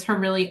think that that's her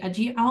really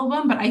edgy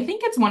album, but I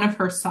think it's one of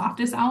her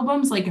softest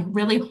albums, like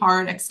really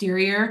hard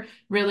exterior,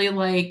 really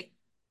like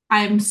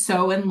I'm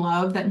so in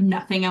love that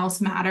nothing else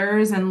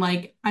matters. And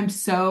like, I'm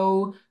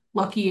so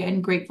lucky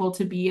and grateful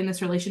to be in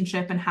this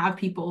relationship and have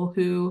people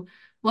who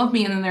love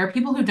me. And then there are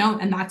people who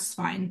don't, and that's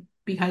fine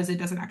because it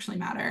doesn't actually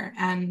matter.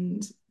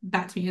 And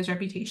that to me is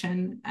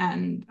Reputation.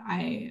 And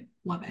I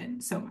love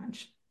it so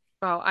much.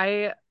 Well,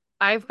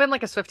 I've been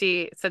like a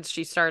Swiftie since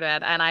she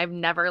started and I've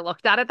never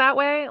looked at it that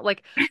way.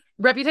 Like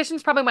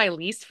Reputation's probably my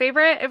least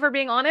favorite, if we're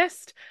being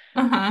honest.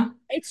 Uh-huh.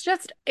 It's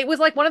just, it was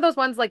like one of those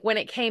ones like when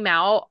it came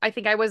out, I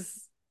think I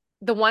was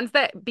the ones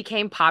that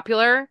became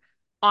popular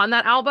on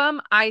that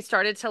album, I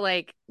started to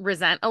like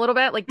resent a little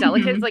bit. Like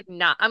Delicate is Hmm. like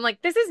not, I'm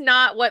like, this is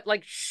not what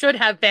like should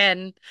have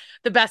been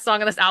the best song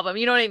on this album.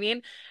 You know what I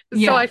mean?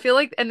 So I Yeah. feel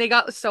like, and they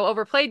got so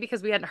overplayed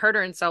because we hadn't heard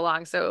her in so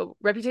long. So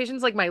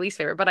Reputation's like my least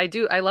favorite, but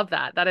I love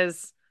that. That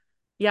is,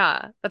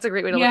 yeah, that's a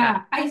great way to look at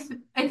it.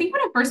 I think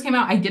when it first came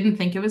out, I didn't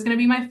think it was going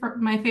to be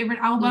my favorite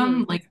Hmm.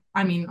 album. Like,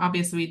 I mean,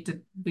 obviously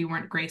we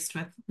weren't graced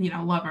with,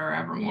 Lover or Yeah.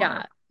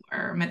 Evermore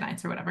or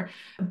Midnights or whatever.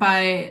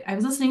 But I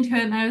was listening to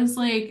it and I was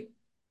like,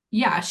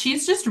 yeah,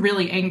 she's just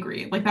really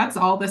angry. Like that's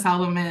all this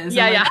album is. And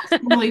Yeah, like yeah.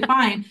 that's really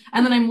fine.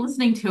 And then I'm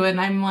listening to it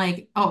and I'm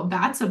like, oh,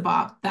 that's a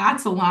bop.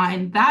 That's a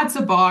line. That's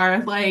a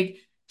bar. Like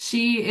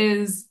she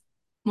is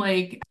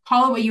like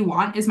Call It What You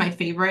Want is my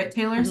favorite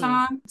Taylor Hmm.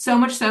 song. So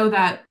much so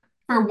that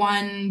for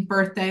one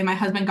birthday, my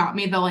husband got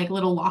me the like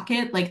little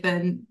locket, like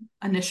the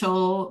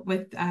initial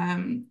with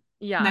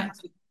Yeah.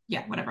 next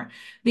yeah, whatever.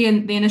 The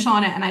initial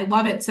on it, and I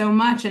love it so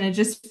much. And it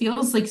just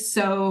feels like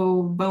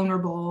so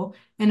vulnerable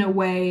in a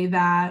way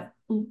that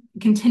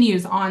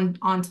continues on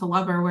to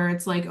Lover, where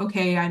it's like,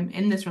 okay, I'm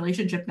in this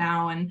relationship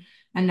now and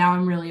now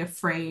I'm really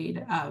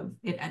afraid of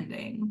it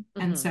ending.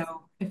 And Hmm.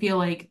 so I feel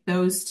like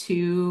those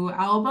two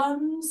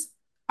albums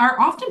are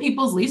often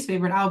people's least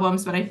favorite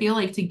albums, but I feel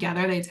like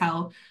together they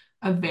tell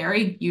a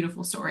very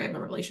beautiful story of a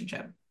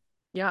relationship.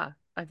 Yeah.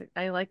 I think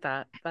I like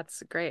that.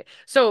 That's great.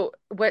 So,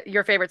 what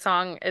your favorite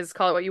song is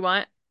Call It What You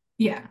Want?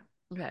 Yeah.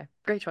 Okay.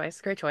 Great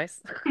choice. Great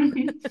choice.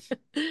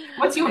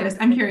 What's yours?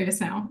 I'm curious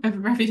now. If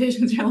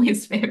Reputation's your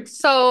least favorite.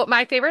 So,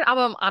 my favorite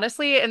album,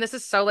 honestly, and this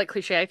is so like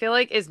cliche, I feel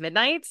like, is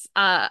Midnight's.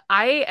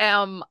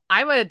 I'm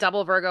a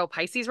double Virgo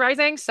Pisces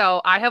rising,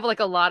 so I have like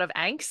a lot of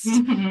angst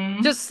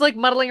Hmm. just like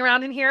muddling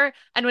around in here.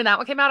 And when that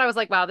one came out, I was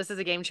like, wow, this is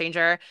a game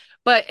changer.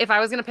 But if I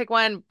was gonna pick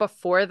one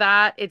before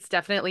that, it's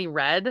definitely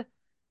Red.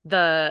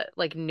 the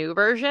like new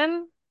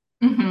version.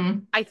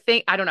 Hmm. I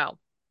think I don't know.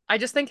 I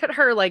just think that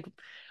her like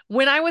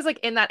when I was like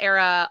in that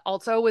era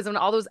also was when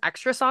all those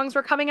extra songs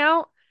were coming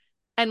out,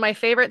 and my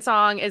favorite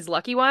song is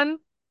Lucky One.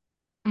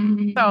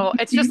 So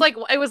it's just Hmm. like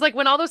it was like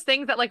when all those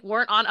things that like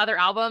weren't on other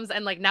albums,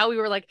 and like now we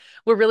were like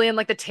we're really in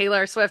like the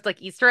Taylor Swift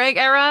like Easter egg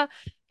era.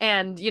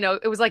 And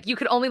it was like you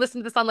could only listen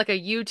to this on like a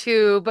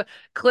YouTube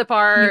clip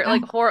art, Yeah.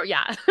 like horror.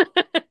 Yeah.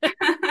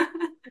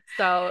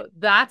 So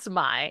that's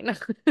mine.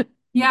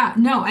 Yeah,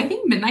 no, I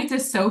think Midnights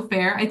is so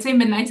fair. I'd say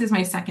Midnights is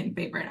my second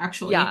favorite,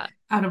 actually, Yeah.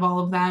 out of all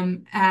of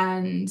them.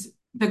 And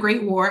The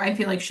Great War, I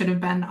feel like should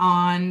have been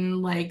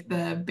on like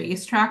the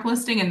base track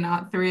listing and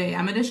not 3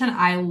 a.m. edition.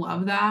 I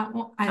love that.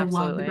 I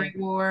love The Absolutely. Great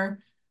War.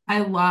 I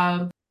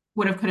love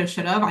Would Have, Could Have,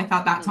 Should Have. I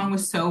thought that song Mhm.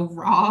 was so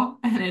raw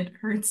and it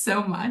hurts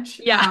so much.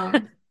 Yeah.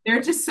 There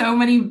are just so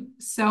many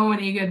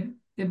good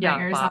Yeah,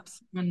 bangers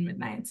bops. on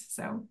Midnights.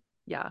 So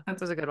Yeah, it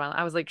that's was a good one.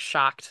 I was like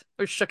shocked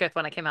or shooketh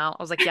when I came out.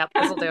 I was like, yep,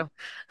 this'll do.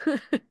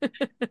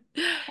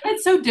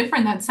 it's so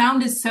different. That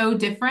sound is so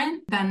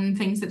different than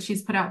things that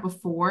she's put out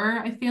before,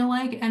 I feel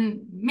like.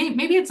 And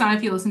maybe it's not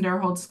if you listen to her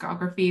whole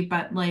discography,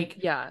 but like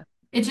Yeah.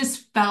 it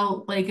just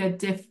felt like a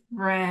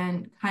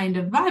different kind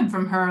of vibe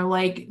from her,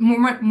 like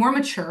more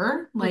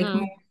mature, like Hmm.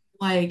 more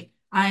like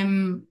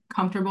I'm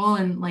comfortable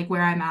and like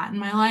where I'm at in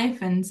my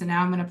life. And so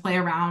now I'm gonna play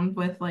around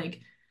with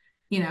like,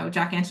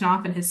 Jack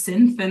Antonoff and his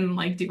synth and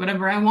like do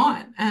whatever I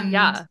want. And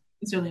Yeah.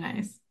 it's really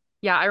nice.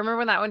 Yeah, I remember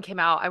when that one came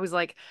out, I was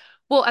like,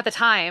 well, at the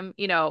time,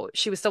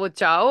 she was still with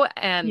Joe,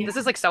 and this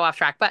is Yeah. like so off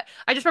track, but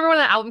I just remember when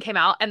that album came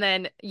out, and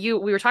then we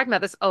were talking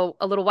about this a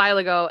little while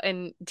ago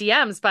in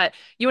DMs, but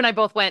you and I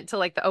both went to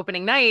like the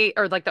opening night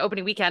or like the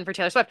opening weekend for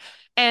Taylor Swift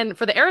and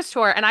for the Eras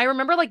tour, and I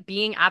remember like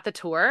being at the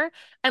tour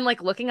and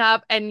like looking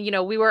up, and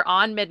we were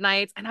on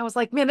Midnights, and I was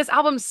like, man, this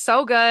album's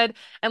so good,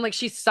 and like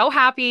she's so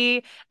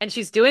happy, and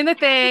she's doing the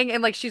thing,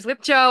 and like she's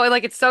with Joe, and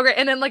like it's so great,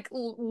 and then like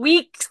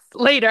weeks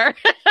later.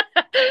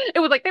 It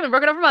was like they've been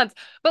broken up for months.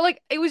 But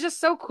like it was just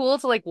so cool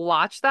to like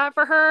watch that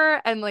for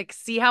her and like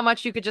see how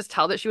much you could just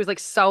tell that she was like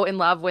so in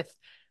love with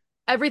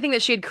everything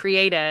that she had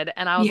created.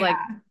 And I was like,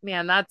 Yeah.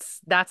 man, that's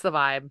the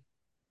vibe.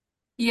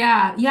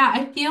 Yeah, yeah.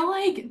 I feel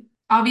like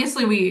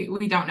obviously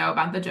we don't know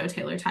about the Joe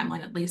Taylor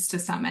timeline, at least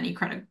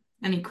to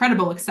any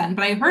credible extent.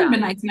 But I heard Yeah.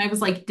 Midnights and I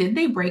was like, did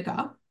they break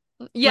up?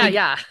 Yeah, Like,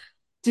 yeah.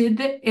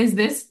 is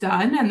this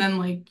done? And then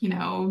like,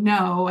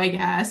 no, I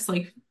guess.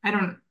 Like, I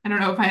don't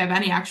know if I have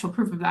any actual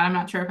proof of that. I'm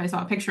not sure if I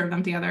saw a picture of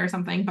them together or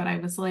something, but I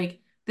was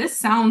like, this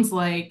sounds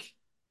like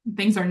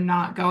things are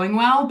not going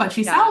well, but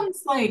she Yeah.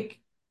 sounds like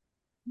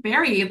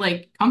very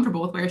like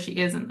comfortable with where she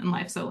is in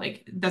life. So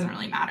like it doesn't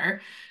really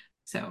matter.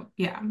 So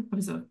yeah, it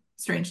was a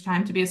strange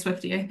time to be a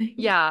Swiftie, I think.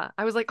 Yeah.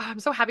 I was like, oh, I'm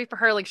so happy for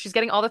her. Like she's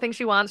getting all the things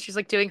she wants. She's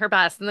like doing her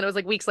best. And then it was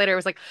like weeks later, it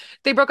was like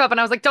they broke up and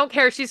I was like, don't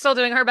care. She's still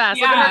doing her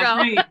best. Look at her Yeah, go.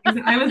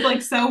 right. I was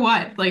like, so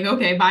what? Like,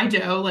 okay, bye,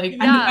 Joe. Like,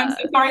 I'm Yeah.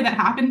 so sorry that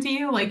happened to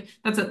you. Like,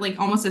 that's like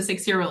almost a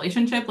 6 year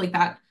relationship. Like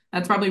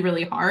that's probably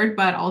really hard.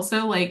 But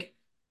also, like,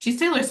 she's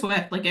Taylor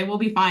Swift. Like, it will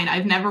be fine.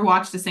 I've never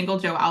watched a single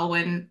Joe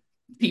Alwyn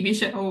TV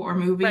show or Right,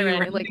 movie or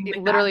right. Like anything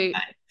like that. literally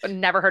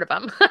never heard of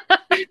them.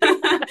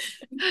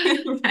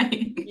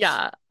 Right.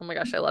 Yeah. Oh my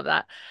gosh, I love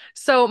that.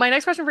 So my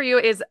next question for you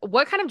is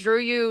what kind of drew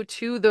you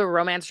to the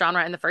romance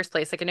genre in the first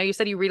place? Like I know you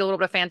said you read a little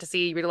bit of fantasy,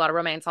 you read a lot of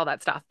romance, all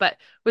that stuff, but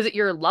was it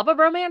your love of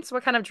romance?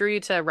 What kind of drew you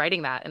to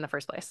writing that in the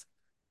first place?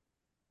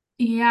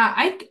 Yeah,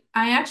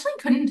 I actually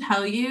couldn't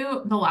tell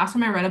you the last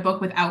time I read a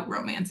book without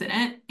romance in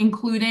it,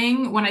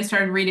 including when I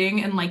started reading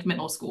in like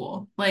middle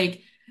school.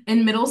 Like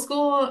in middle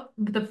school,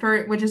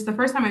 which is the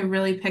first time I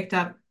really picked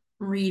up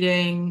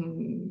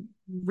reading,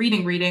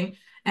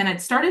 and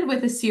it started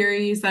with a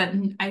series that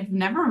I've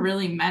never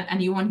really met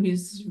anyone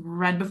who's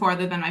read before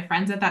other than my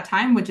friends at that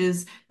time, which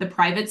is the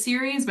Private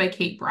series by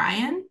Kate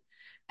Bryan.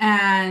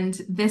 And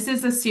this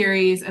is a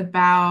series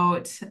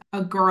about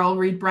a girl,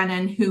 Reed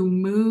Brennan, who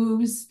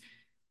moves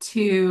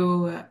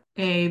to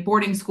a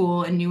boarding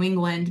school in New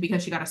England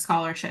because she got a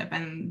scholarship.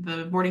 And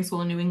the boarding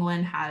school in New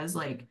England has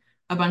like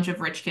a bunch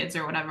of rich kids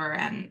or whatever.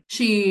 And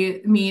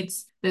she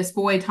meets this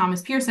boy,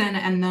 Thomas Pearson,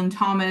 and then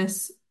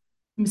Thomas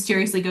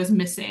mysteriously goes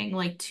missing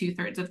like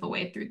 2/3 of the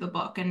way through the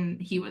book. And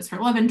he was her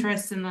love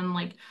interest, and then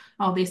like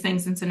all these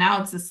things. And so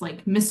now it's this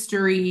like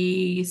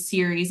mystery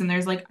series, and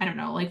there's like, I don't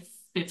know, like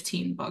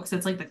 15 books.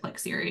 It's like the Click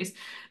series.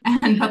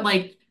 And but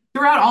like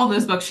throughout all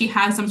those books, she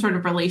has some sort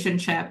of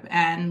relationship,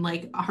 and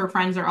like her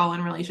friends are all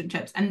in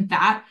relationships. And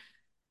that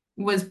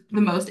was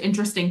the most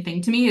interesting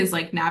thing to me is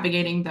like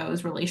navigating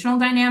those relational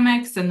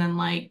dynamics, and then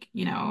like,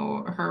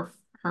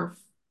 her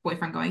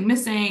boyfriend going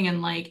missing,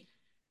 and like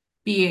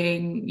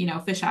being,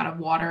 fish out of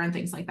water and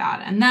things like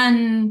that. And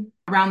then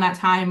around that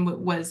time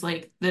was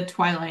like the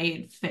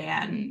Twilight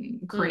fan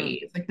Mm,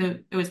 craze.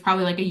 It was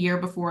probably like a year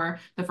before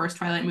the first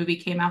Twilight movie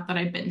came out that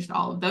I binged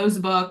all of those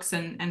books,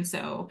 and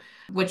so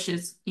which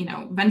is,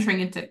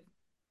 venturing into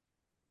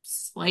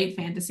slight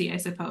fantasy, I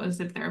suppose.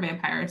 If there are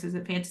vampires, is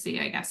it fantasy?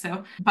 I guess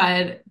so.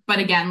 But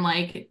again,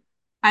 like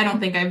I don't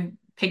think I've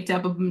picked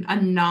up a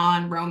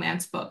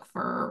non-romance book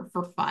for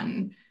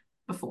fun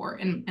before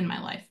in my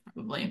life.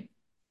 probably.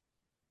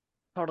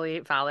 Totally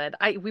valid.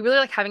 We really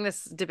like having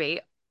this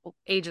debate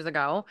ages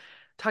ago,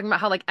 talking about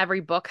how like every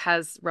book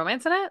has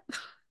romance in it.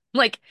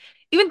 Like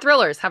even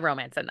thrillers have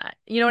romance in that.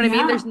 You know what I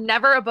mean? There's Yeah.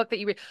 never a book that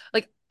you read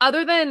like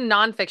other than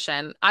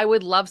nonfiction. I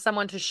would love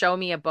someone to show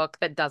me a book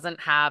that doesn't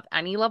have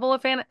any level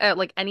of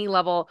like any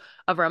level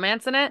of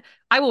romance in it.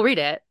 I will read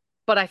it,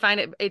 but I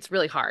find it's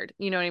really hard.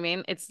 You know what I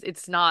mean?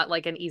 It's not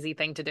like an easy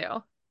thing to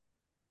do.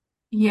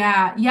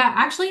 Yeah, yeah.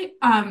 Actually,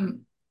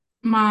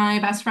 my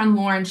best friend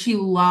Lauren, she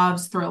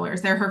loves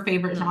thrillers. They're her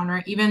favorite Mhm.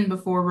 genre, even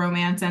before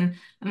romance. And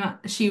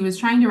she was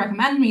trying to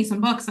recommend me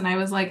some books, and I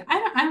was like, I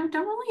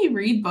don't really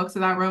read books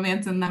without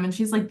romance in them. And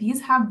she's like,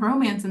 these have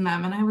romance in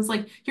them. And I was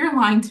like, you're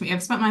lying to me.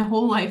 I've spent my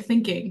whole life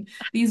thinking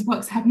these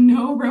books have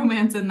no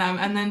romance in them.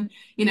 And then,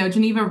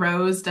 Geneva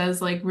Rose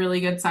does like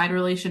really good side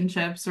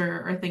relationships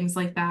or things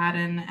like that.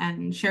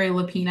 And Sherry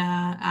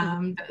Lapina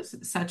Mhm.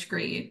 does such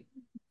great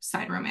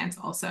side romance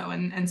also.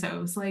 And so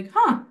it was like,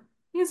 huh,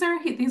 these are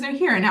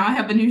here. Now I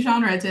have a new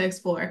genre to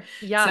explore.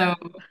 Yeah,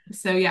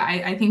 So yeah,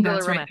 I think thriller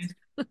that's right. romance.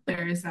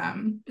 There's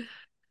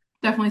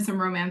definitely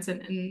some romance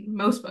in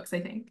most books,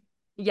 I think.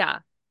 Yeah,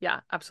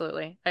 yeah,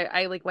 absolutely.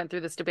 I like went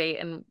through this debate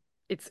and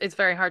it's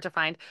very hard to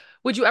find.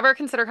 Would you ever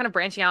consider kind of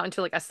branching out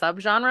into like a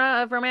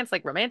subgenre of romance,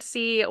 like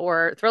romantasy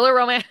or thriller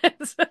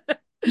romance?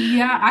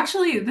 Yeah,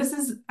 actually, this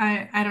is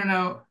I don't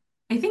know.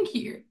 I think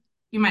you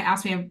might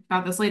ask me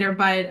about this later,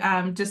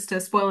 but just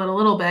to spoil it a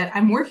little bit,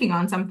 I'm working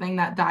on something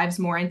that dives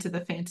more into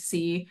the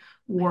fantasy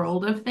Nice.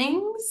 world of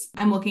things.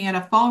 I'm looking at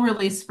a fall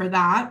release for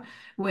that,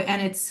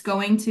 and it's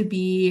going to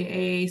be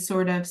a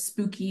sort of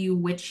spooky,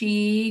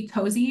 witchy,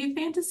 cozy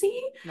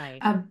fantasy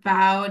Nice.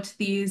 about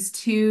these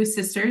two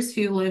sisters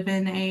who live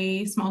in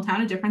a small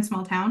town, a different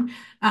small town,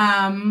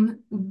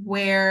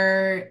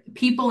 where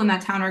people in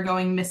that town are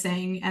going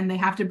missing and they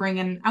have to bring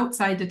an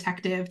outside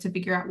detective to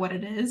figure out what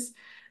it is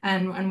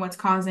and what's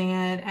causing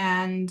it.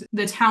 And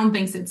the town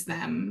thinks it's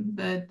them,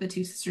 the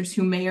two sisters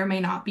who may or may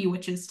not be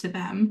witches to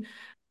them.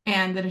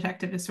 And the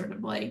detective is sort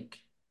of like,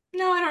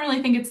 no, I don't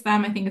really think it's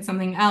them. I think it's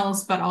something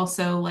else. But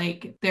also,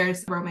 like,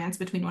 there's romance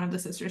between one of the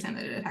sisters and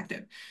the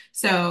detective.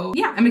 So,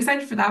 yeah, I'm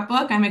excited for that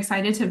book. I'm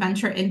excited to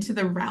venture into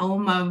the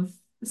realm of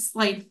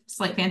slight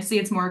fantasy.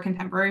 It's more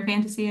contemporary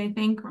fantasy, I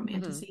think. Hmm.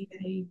 Romantasy,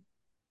 I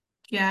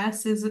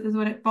guess, is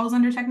what it falls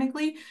under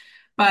technically.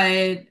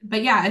 But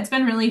yeah, it's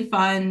been really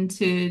fun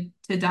to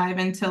dive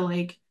into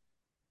like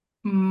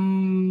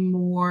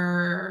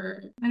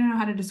more, I don't know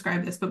how to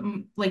describe this, but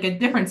like a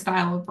different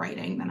style of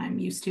writing than I'm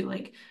used to.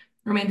 Like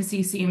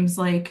romantasy seems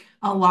like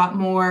a lot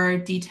more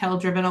detail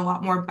driven, a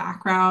lot more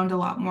background, a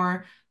lot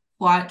more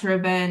plot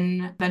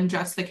driven than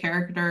just the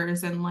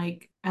characters and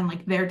like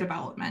their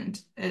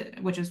development,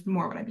 which is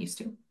more what I'm used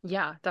to.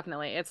 Yeah,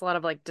 definitely. It's a lot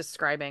of like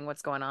describing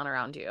what's going on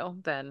around you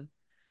than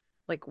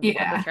like what the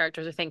Yeah.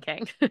 characters are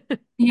thinking.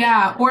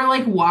 Yeah, or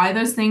like why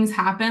those things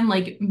happen.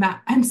 Like ma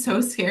I'm so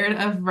scared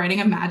of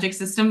writing a magic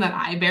system that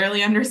I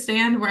barely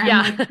understand, where I'm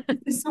Yeah. like, how does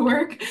this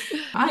work?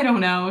 I don't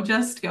know.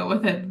 Just go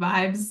with it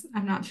vibes.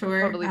 I'm not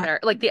sure. Totally fair.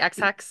 Like the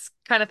X-Hex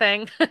kind of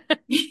thing.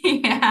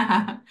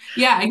 Yeah.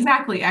 Yeah,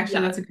 exactly. Actually,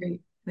 Yeah. that's a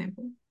great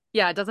example.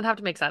 Yeah, it doesn't have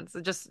to make sense.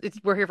 It's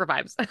we're here for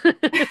vibes.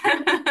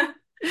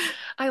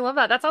 I love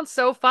that. That sounds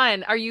so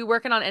fun. Are you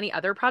working on any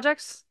other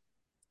projects?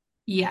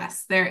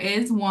 Yes, there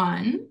is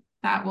one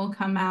that will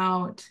come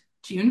out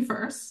June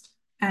 1st,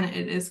 and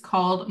it is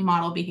called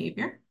Model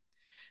Behavior.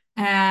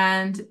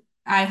 And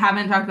I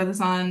haven't talked about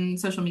this on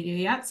social media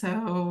yet,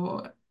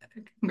 so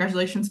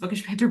congratulations,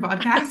 Bookish Banter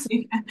Podcast.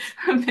 We had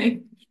a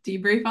big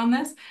debrief on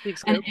this. Big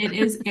And scoop. it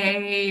is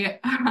a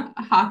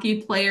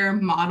hockey player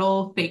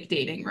model fake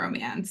dating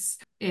romance.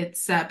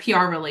 It's a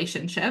PR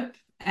relationship.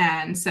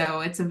 And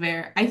so it's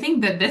I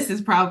think that this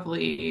is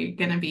probably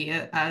going to be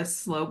a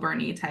slow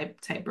burny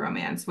type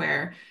romance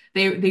where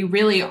they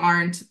really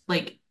aren't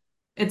like,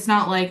 it's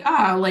not like,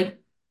 like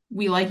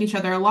we like each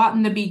other a lot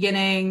in the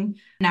beginning.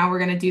 Now we're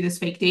gonna do this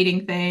fake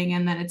dating thing,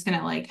 and then it's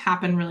gonna like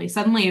happen really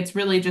suddenly. It's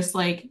really just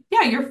like,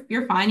 yeah,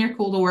 you're fine, you're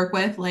cool to work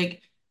with.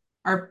 Like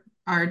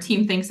our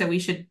team thinks that we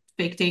should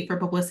fake date for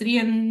publicity,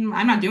 and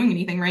I'm not doing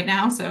anything right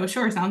now, so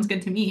sure, sounds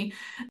good to me.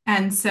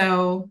 And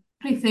so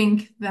I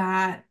think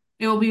that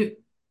it will be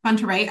fun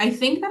to write. I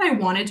think that I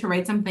wanted to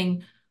write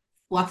something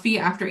fluffy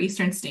after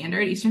Eastern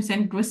Standard. Eastern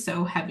Standard was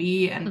so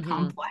heavy and Hmm.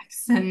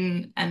 complex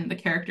and the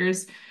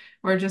characters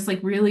were just like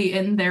really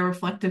in their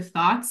reflective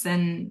thoughts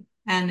and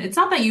it's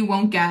not that you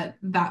won't get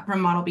that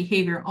from model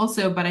behavior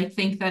also, but I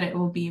think that it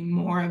will be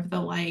more of the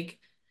like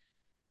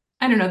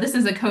I don't know, this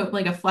is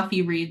like a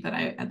fluffy read that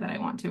I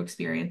want to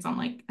experience on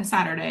like a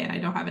Saturday and I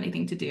don't have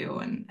anything to do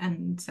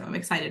and so I'm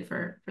excited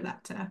for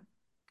that to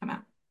come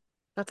out.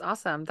 That's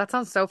awesome. That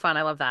sounds so fun.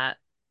 I love that.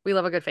 We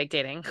love a good fake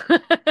dating.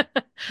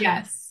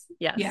 Yes.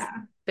 Yes. Yeah.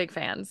 Big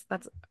fans.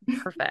 That's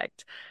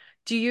perfect.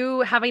 Do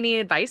you have any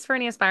advice for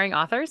any aspiring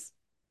authors?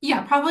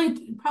 Yeah,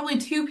 probably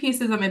two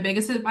pieces of my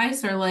biggest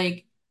advice are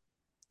like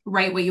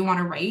write what you want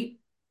to write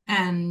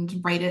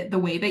and write it the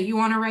way that you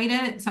want to write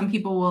it. Some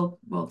people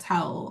will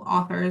tell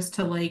authors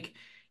to like,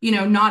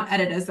 not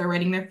edit as they're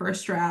writing their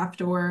first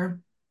draft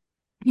or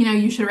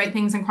you should write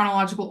things in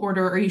chronological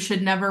order, or you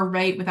should never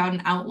write without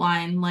an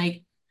outline.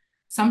 Like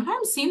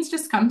sometimes scenes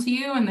just come to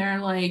you and they're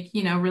like,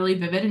 really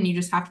vivid and you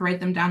just have to write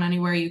them down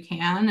anywhere you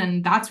can.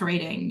 And that's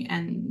writing.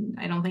 And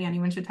I don't think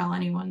anyone should tell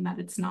anyone that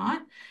it's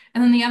not.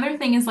 And then the other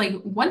thing is like,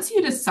 once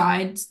you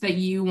decide that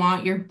you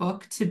want your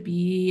book to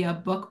be a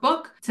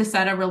book, to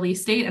set a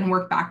release date and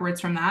work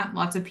backwards from that.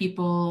 Lots of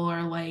people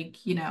are like,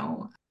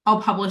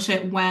 I'll publish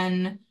it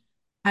when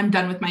I'm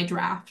done with my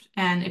draft.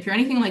 And if you're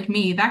anything like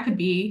me, that could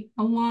be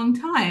a long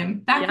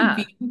time. That could Yeah.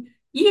 be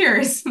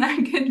years. That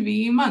could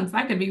be months.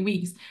 That could be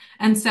weeks.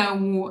 And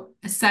so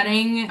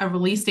setting a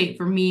release date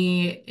for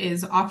me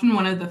is often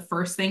one of the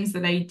first things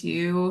that I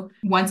do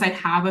once I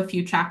have a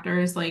few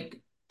chapters like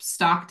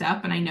stocked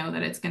up and I know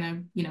that it's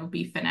gonna,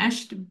 be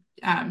finished.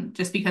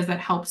 Just because that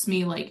helps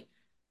me like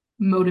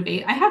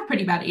motivate. I have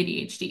pretty bad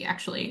ADHD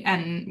actually,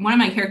 and one of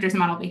my characters in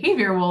Model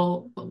Behavior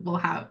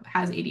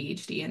has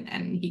ADHD,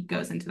 and he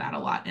goes into that a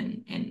lot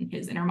in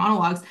his inner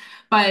monologues.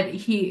 But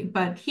he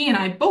and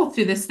I both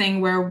do this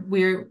thing where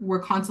we're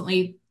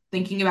constantly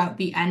thinking about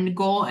the end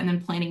goal and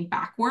then planning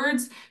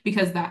backwards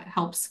because that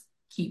helps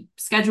keep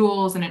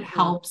schedules and it Mhm.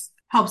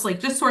 helps like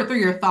just sort through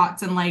your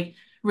thoughts and like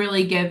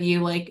really give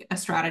you like a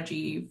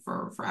strategy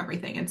for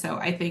everything. And so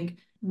I think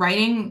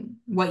writing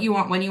what you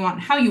want, when you want,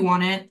 how you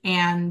want it,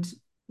 and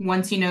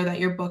once you know that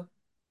your book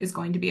is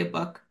going to be a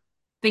book,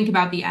 think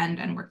about the end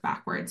and work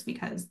backwards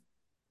because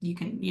you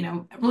can,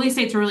 release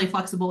dates are really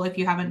flexible if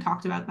you haven't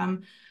talked about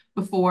them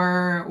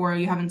before or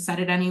you haven't said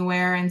it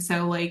anywhere. And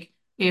so, like,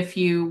 if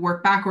you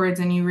work backwards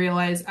and you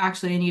realize,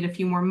 actually, I need a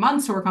few more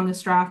months to work on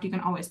this draft, you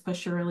can always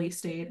push your release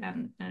date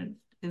and it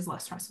is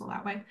less stressful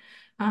that way.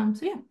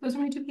 So, yeah, those are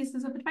my two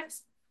pieces of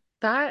advice.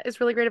 That is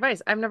really great advice.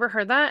 I've never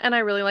heard that. And I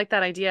really like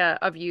that idea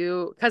of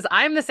you because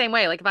I'm the same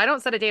way. Like if I don't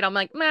set a date, I'm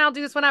like, I'll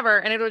do this whenever.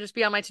 And it'll just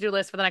be on my to-do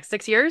list for the next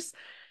 6 years.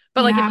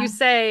 But like if you Yeah.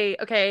 say,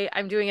 okay,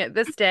 I'm doing it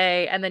this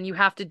day, and then you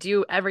have to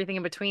do everything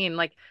in between,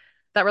 like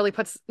that really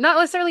puts not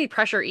necessarily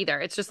pressure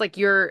either. It's just like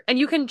and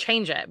you can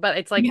change it, but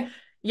it's like, Yeah.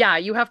 yeah,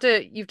 you have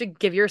to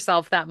give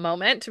yourself that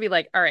moment to be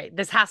like, all right,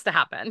 this has to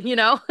happen, you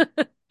know?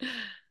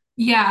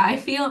 Yeah,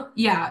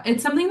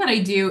 it's something that I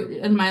do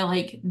in my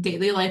like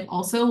daily life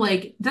also.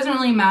 Like, it doesn't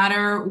really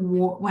matter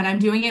when I'm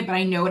doing it, but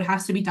I know it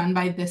has to be done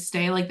by this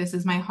day. Like, this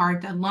is my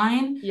hard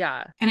deadline.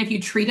 Yeah. And if you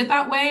treat it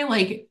that way,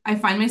 like, I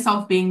find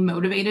myself being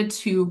motivated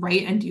to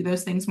write and do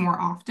those things more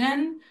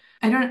often.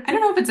 I don't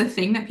know if it's a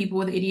thing that people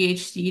with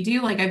ADHD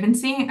do. Like I've been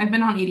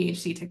on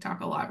ADHD TikTok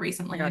a lot Oh my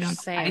recently. I gosh,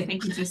 don't know why. I same.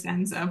 think it just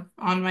ends up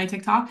on my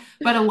TikTok.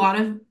 But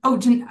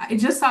I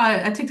just saw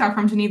a TikTok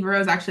from Geneva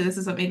Rose. Actually, this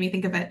is what made me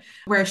think of it,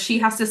 where she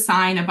has to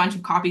sign a bunch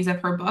of copies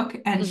of her book,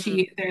 and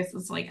Hmm. there's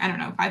this like I don't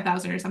know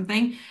 5,000 or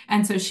something,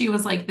 and so she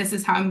was like, "This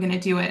is how I'm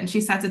gonna do it," and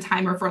she sets a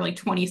timer for like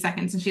 20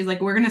 seconds, and she's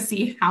like, "We're gonna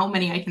see how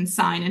many I can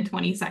sign in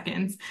 20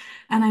 seconds,"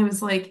 and I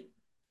was like,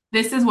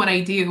 this is what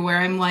I do where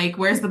I'm like,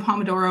 where's the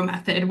Pomodoro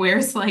method?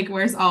 Where's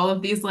all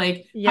of these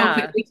like how Yeah,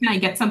 quickly can I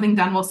get something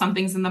done while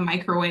something's in the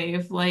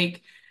microwave?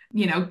 Like,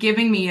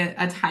 giving me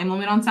a time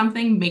limit on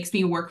something makes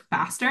me work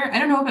faster. I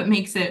don't know if it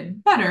makes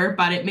it better,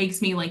 but it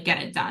makes me like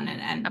get it done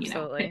and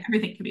absolutely.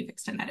 everything can be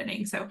fixed in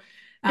editing. So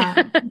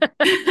um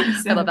I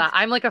love so that.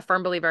 I'm like a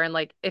firm believer in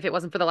like if it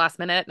wasn't for the last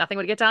minute, nothing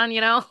would get done,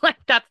 you know? Like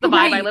that's the vibe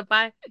I right. live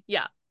by.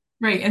 Yeah.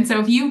 Right. And so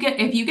if you get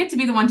to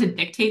be the one to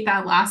dictate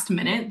that last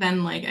minute,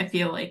 then like I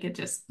feel like it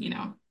just, is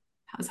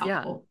Yeah.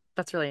 helpful.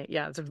 That's really,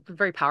 yeah, it's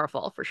very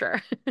powerful for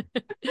sure.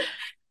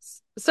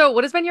 So,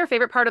 what has been your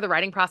favorite part of the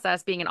writing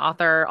process, being an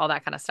author, all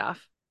that kind of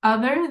stuff?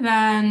 Other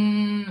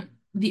than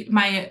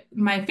my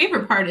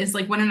favorite part is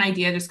like when an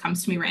idea just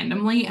comes to me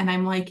randomly and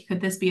I'm like,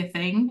 could this be a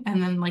thing?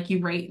 And then like you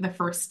write the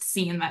first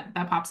scene that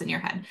pops in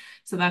your head.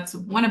 So that's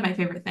one of my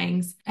favorite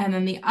things. And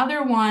then the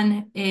other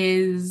one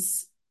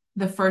is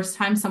the first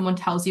time someone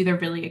tells you they're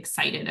really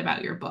excited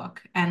about your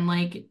book and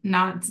like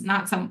not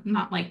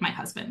like my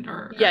husband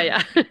Yeah, or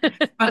yeah.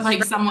 but Best like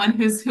friend. someone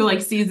who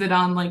like sees it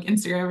on like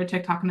Instagram or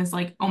TikTok and is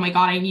like, "Oh my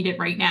God, I need it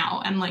right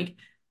now." And like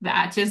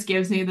that just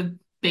gives me the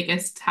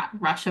biggest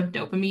rush of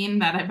dopamine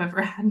that I've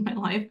ever had in my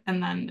life.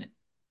 And then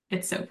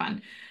it's so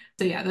fun.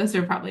 So yeah, those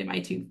are probably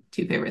my two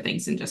favorite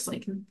things and just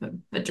like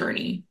the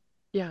journey.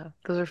 Yeah,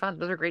 those are fun.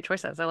 Those are great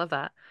choices. I love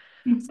that.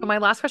 So, Mhm. my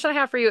last question I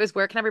have for you is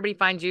where can everybody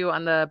find you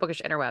on the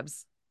bookish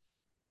interwebs?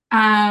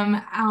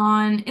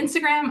 On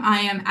Instagram, I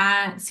am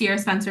at Sierra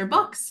Spencer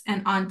Books,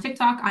 and on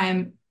TikTok, I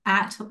am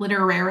at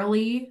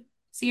Literarily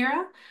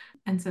Sierra.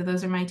 And so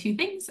those are my two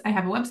things. I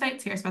have a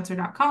website,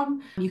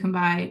 sierraspencer.com. You can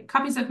buy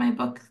copies of my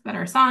book that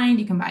are signed.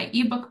 You can buy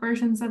ebook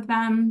versions of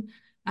them.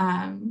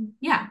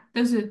 Yeah,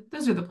 those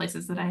are the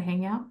places that I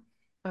hang out.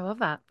 I love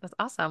that. That's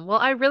awesome. Well,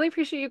 I really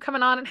appreciate you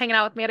coming on and hanging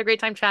out with me. I had a great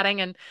time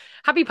chatting and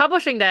happy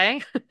publishing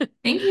day.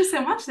 Thank you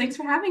so much. Thanks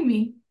for having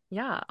me.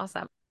 Yeah,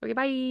 awesome. Okay,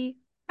 bye.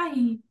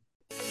 Bye.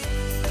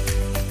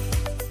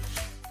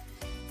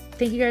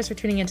 Thank you guys for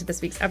tuning into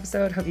this week's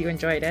episode. Hope you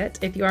enjoyed it.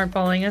 If you aren't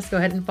following us, go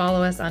ahead and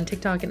follow us on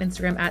TikTok and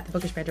Instagram at the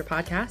Bookish Banter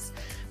Podcast.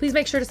 Please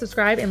make sure to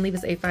subscribe and leave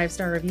us a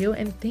 5-star review.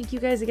 And thank you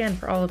guys again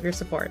for all of your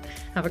support.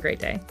 Have a great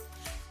day.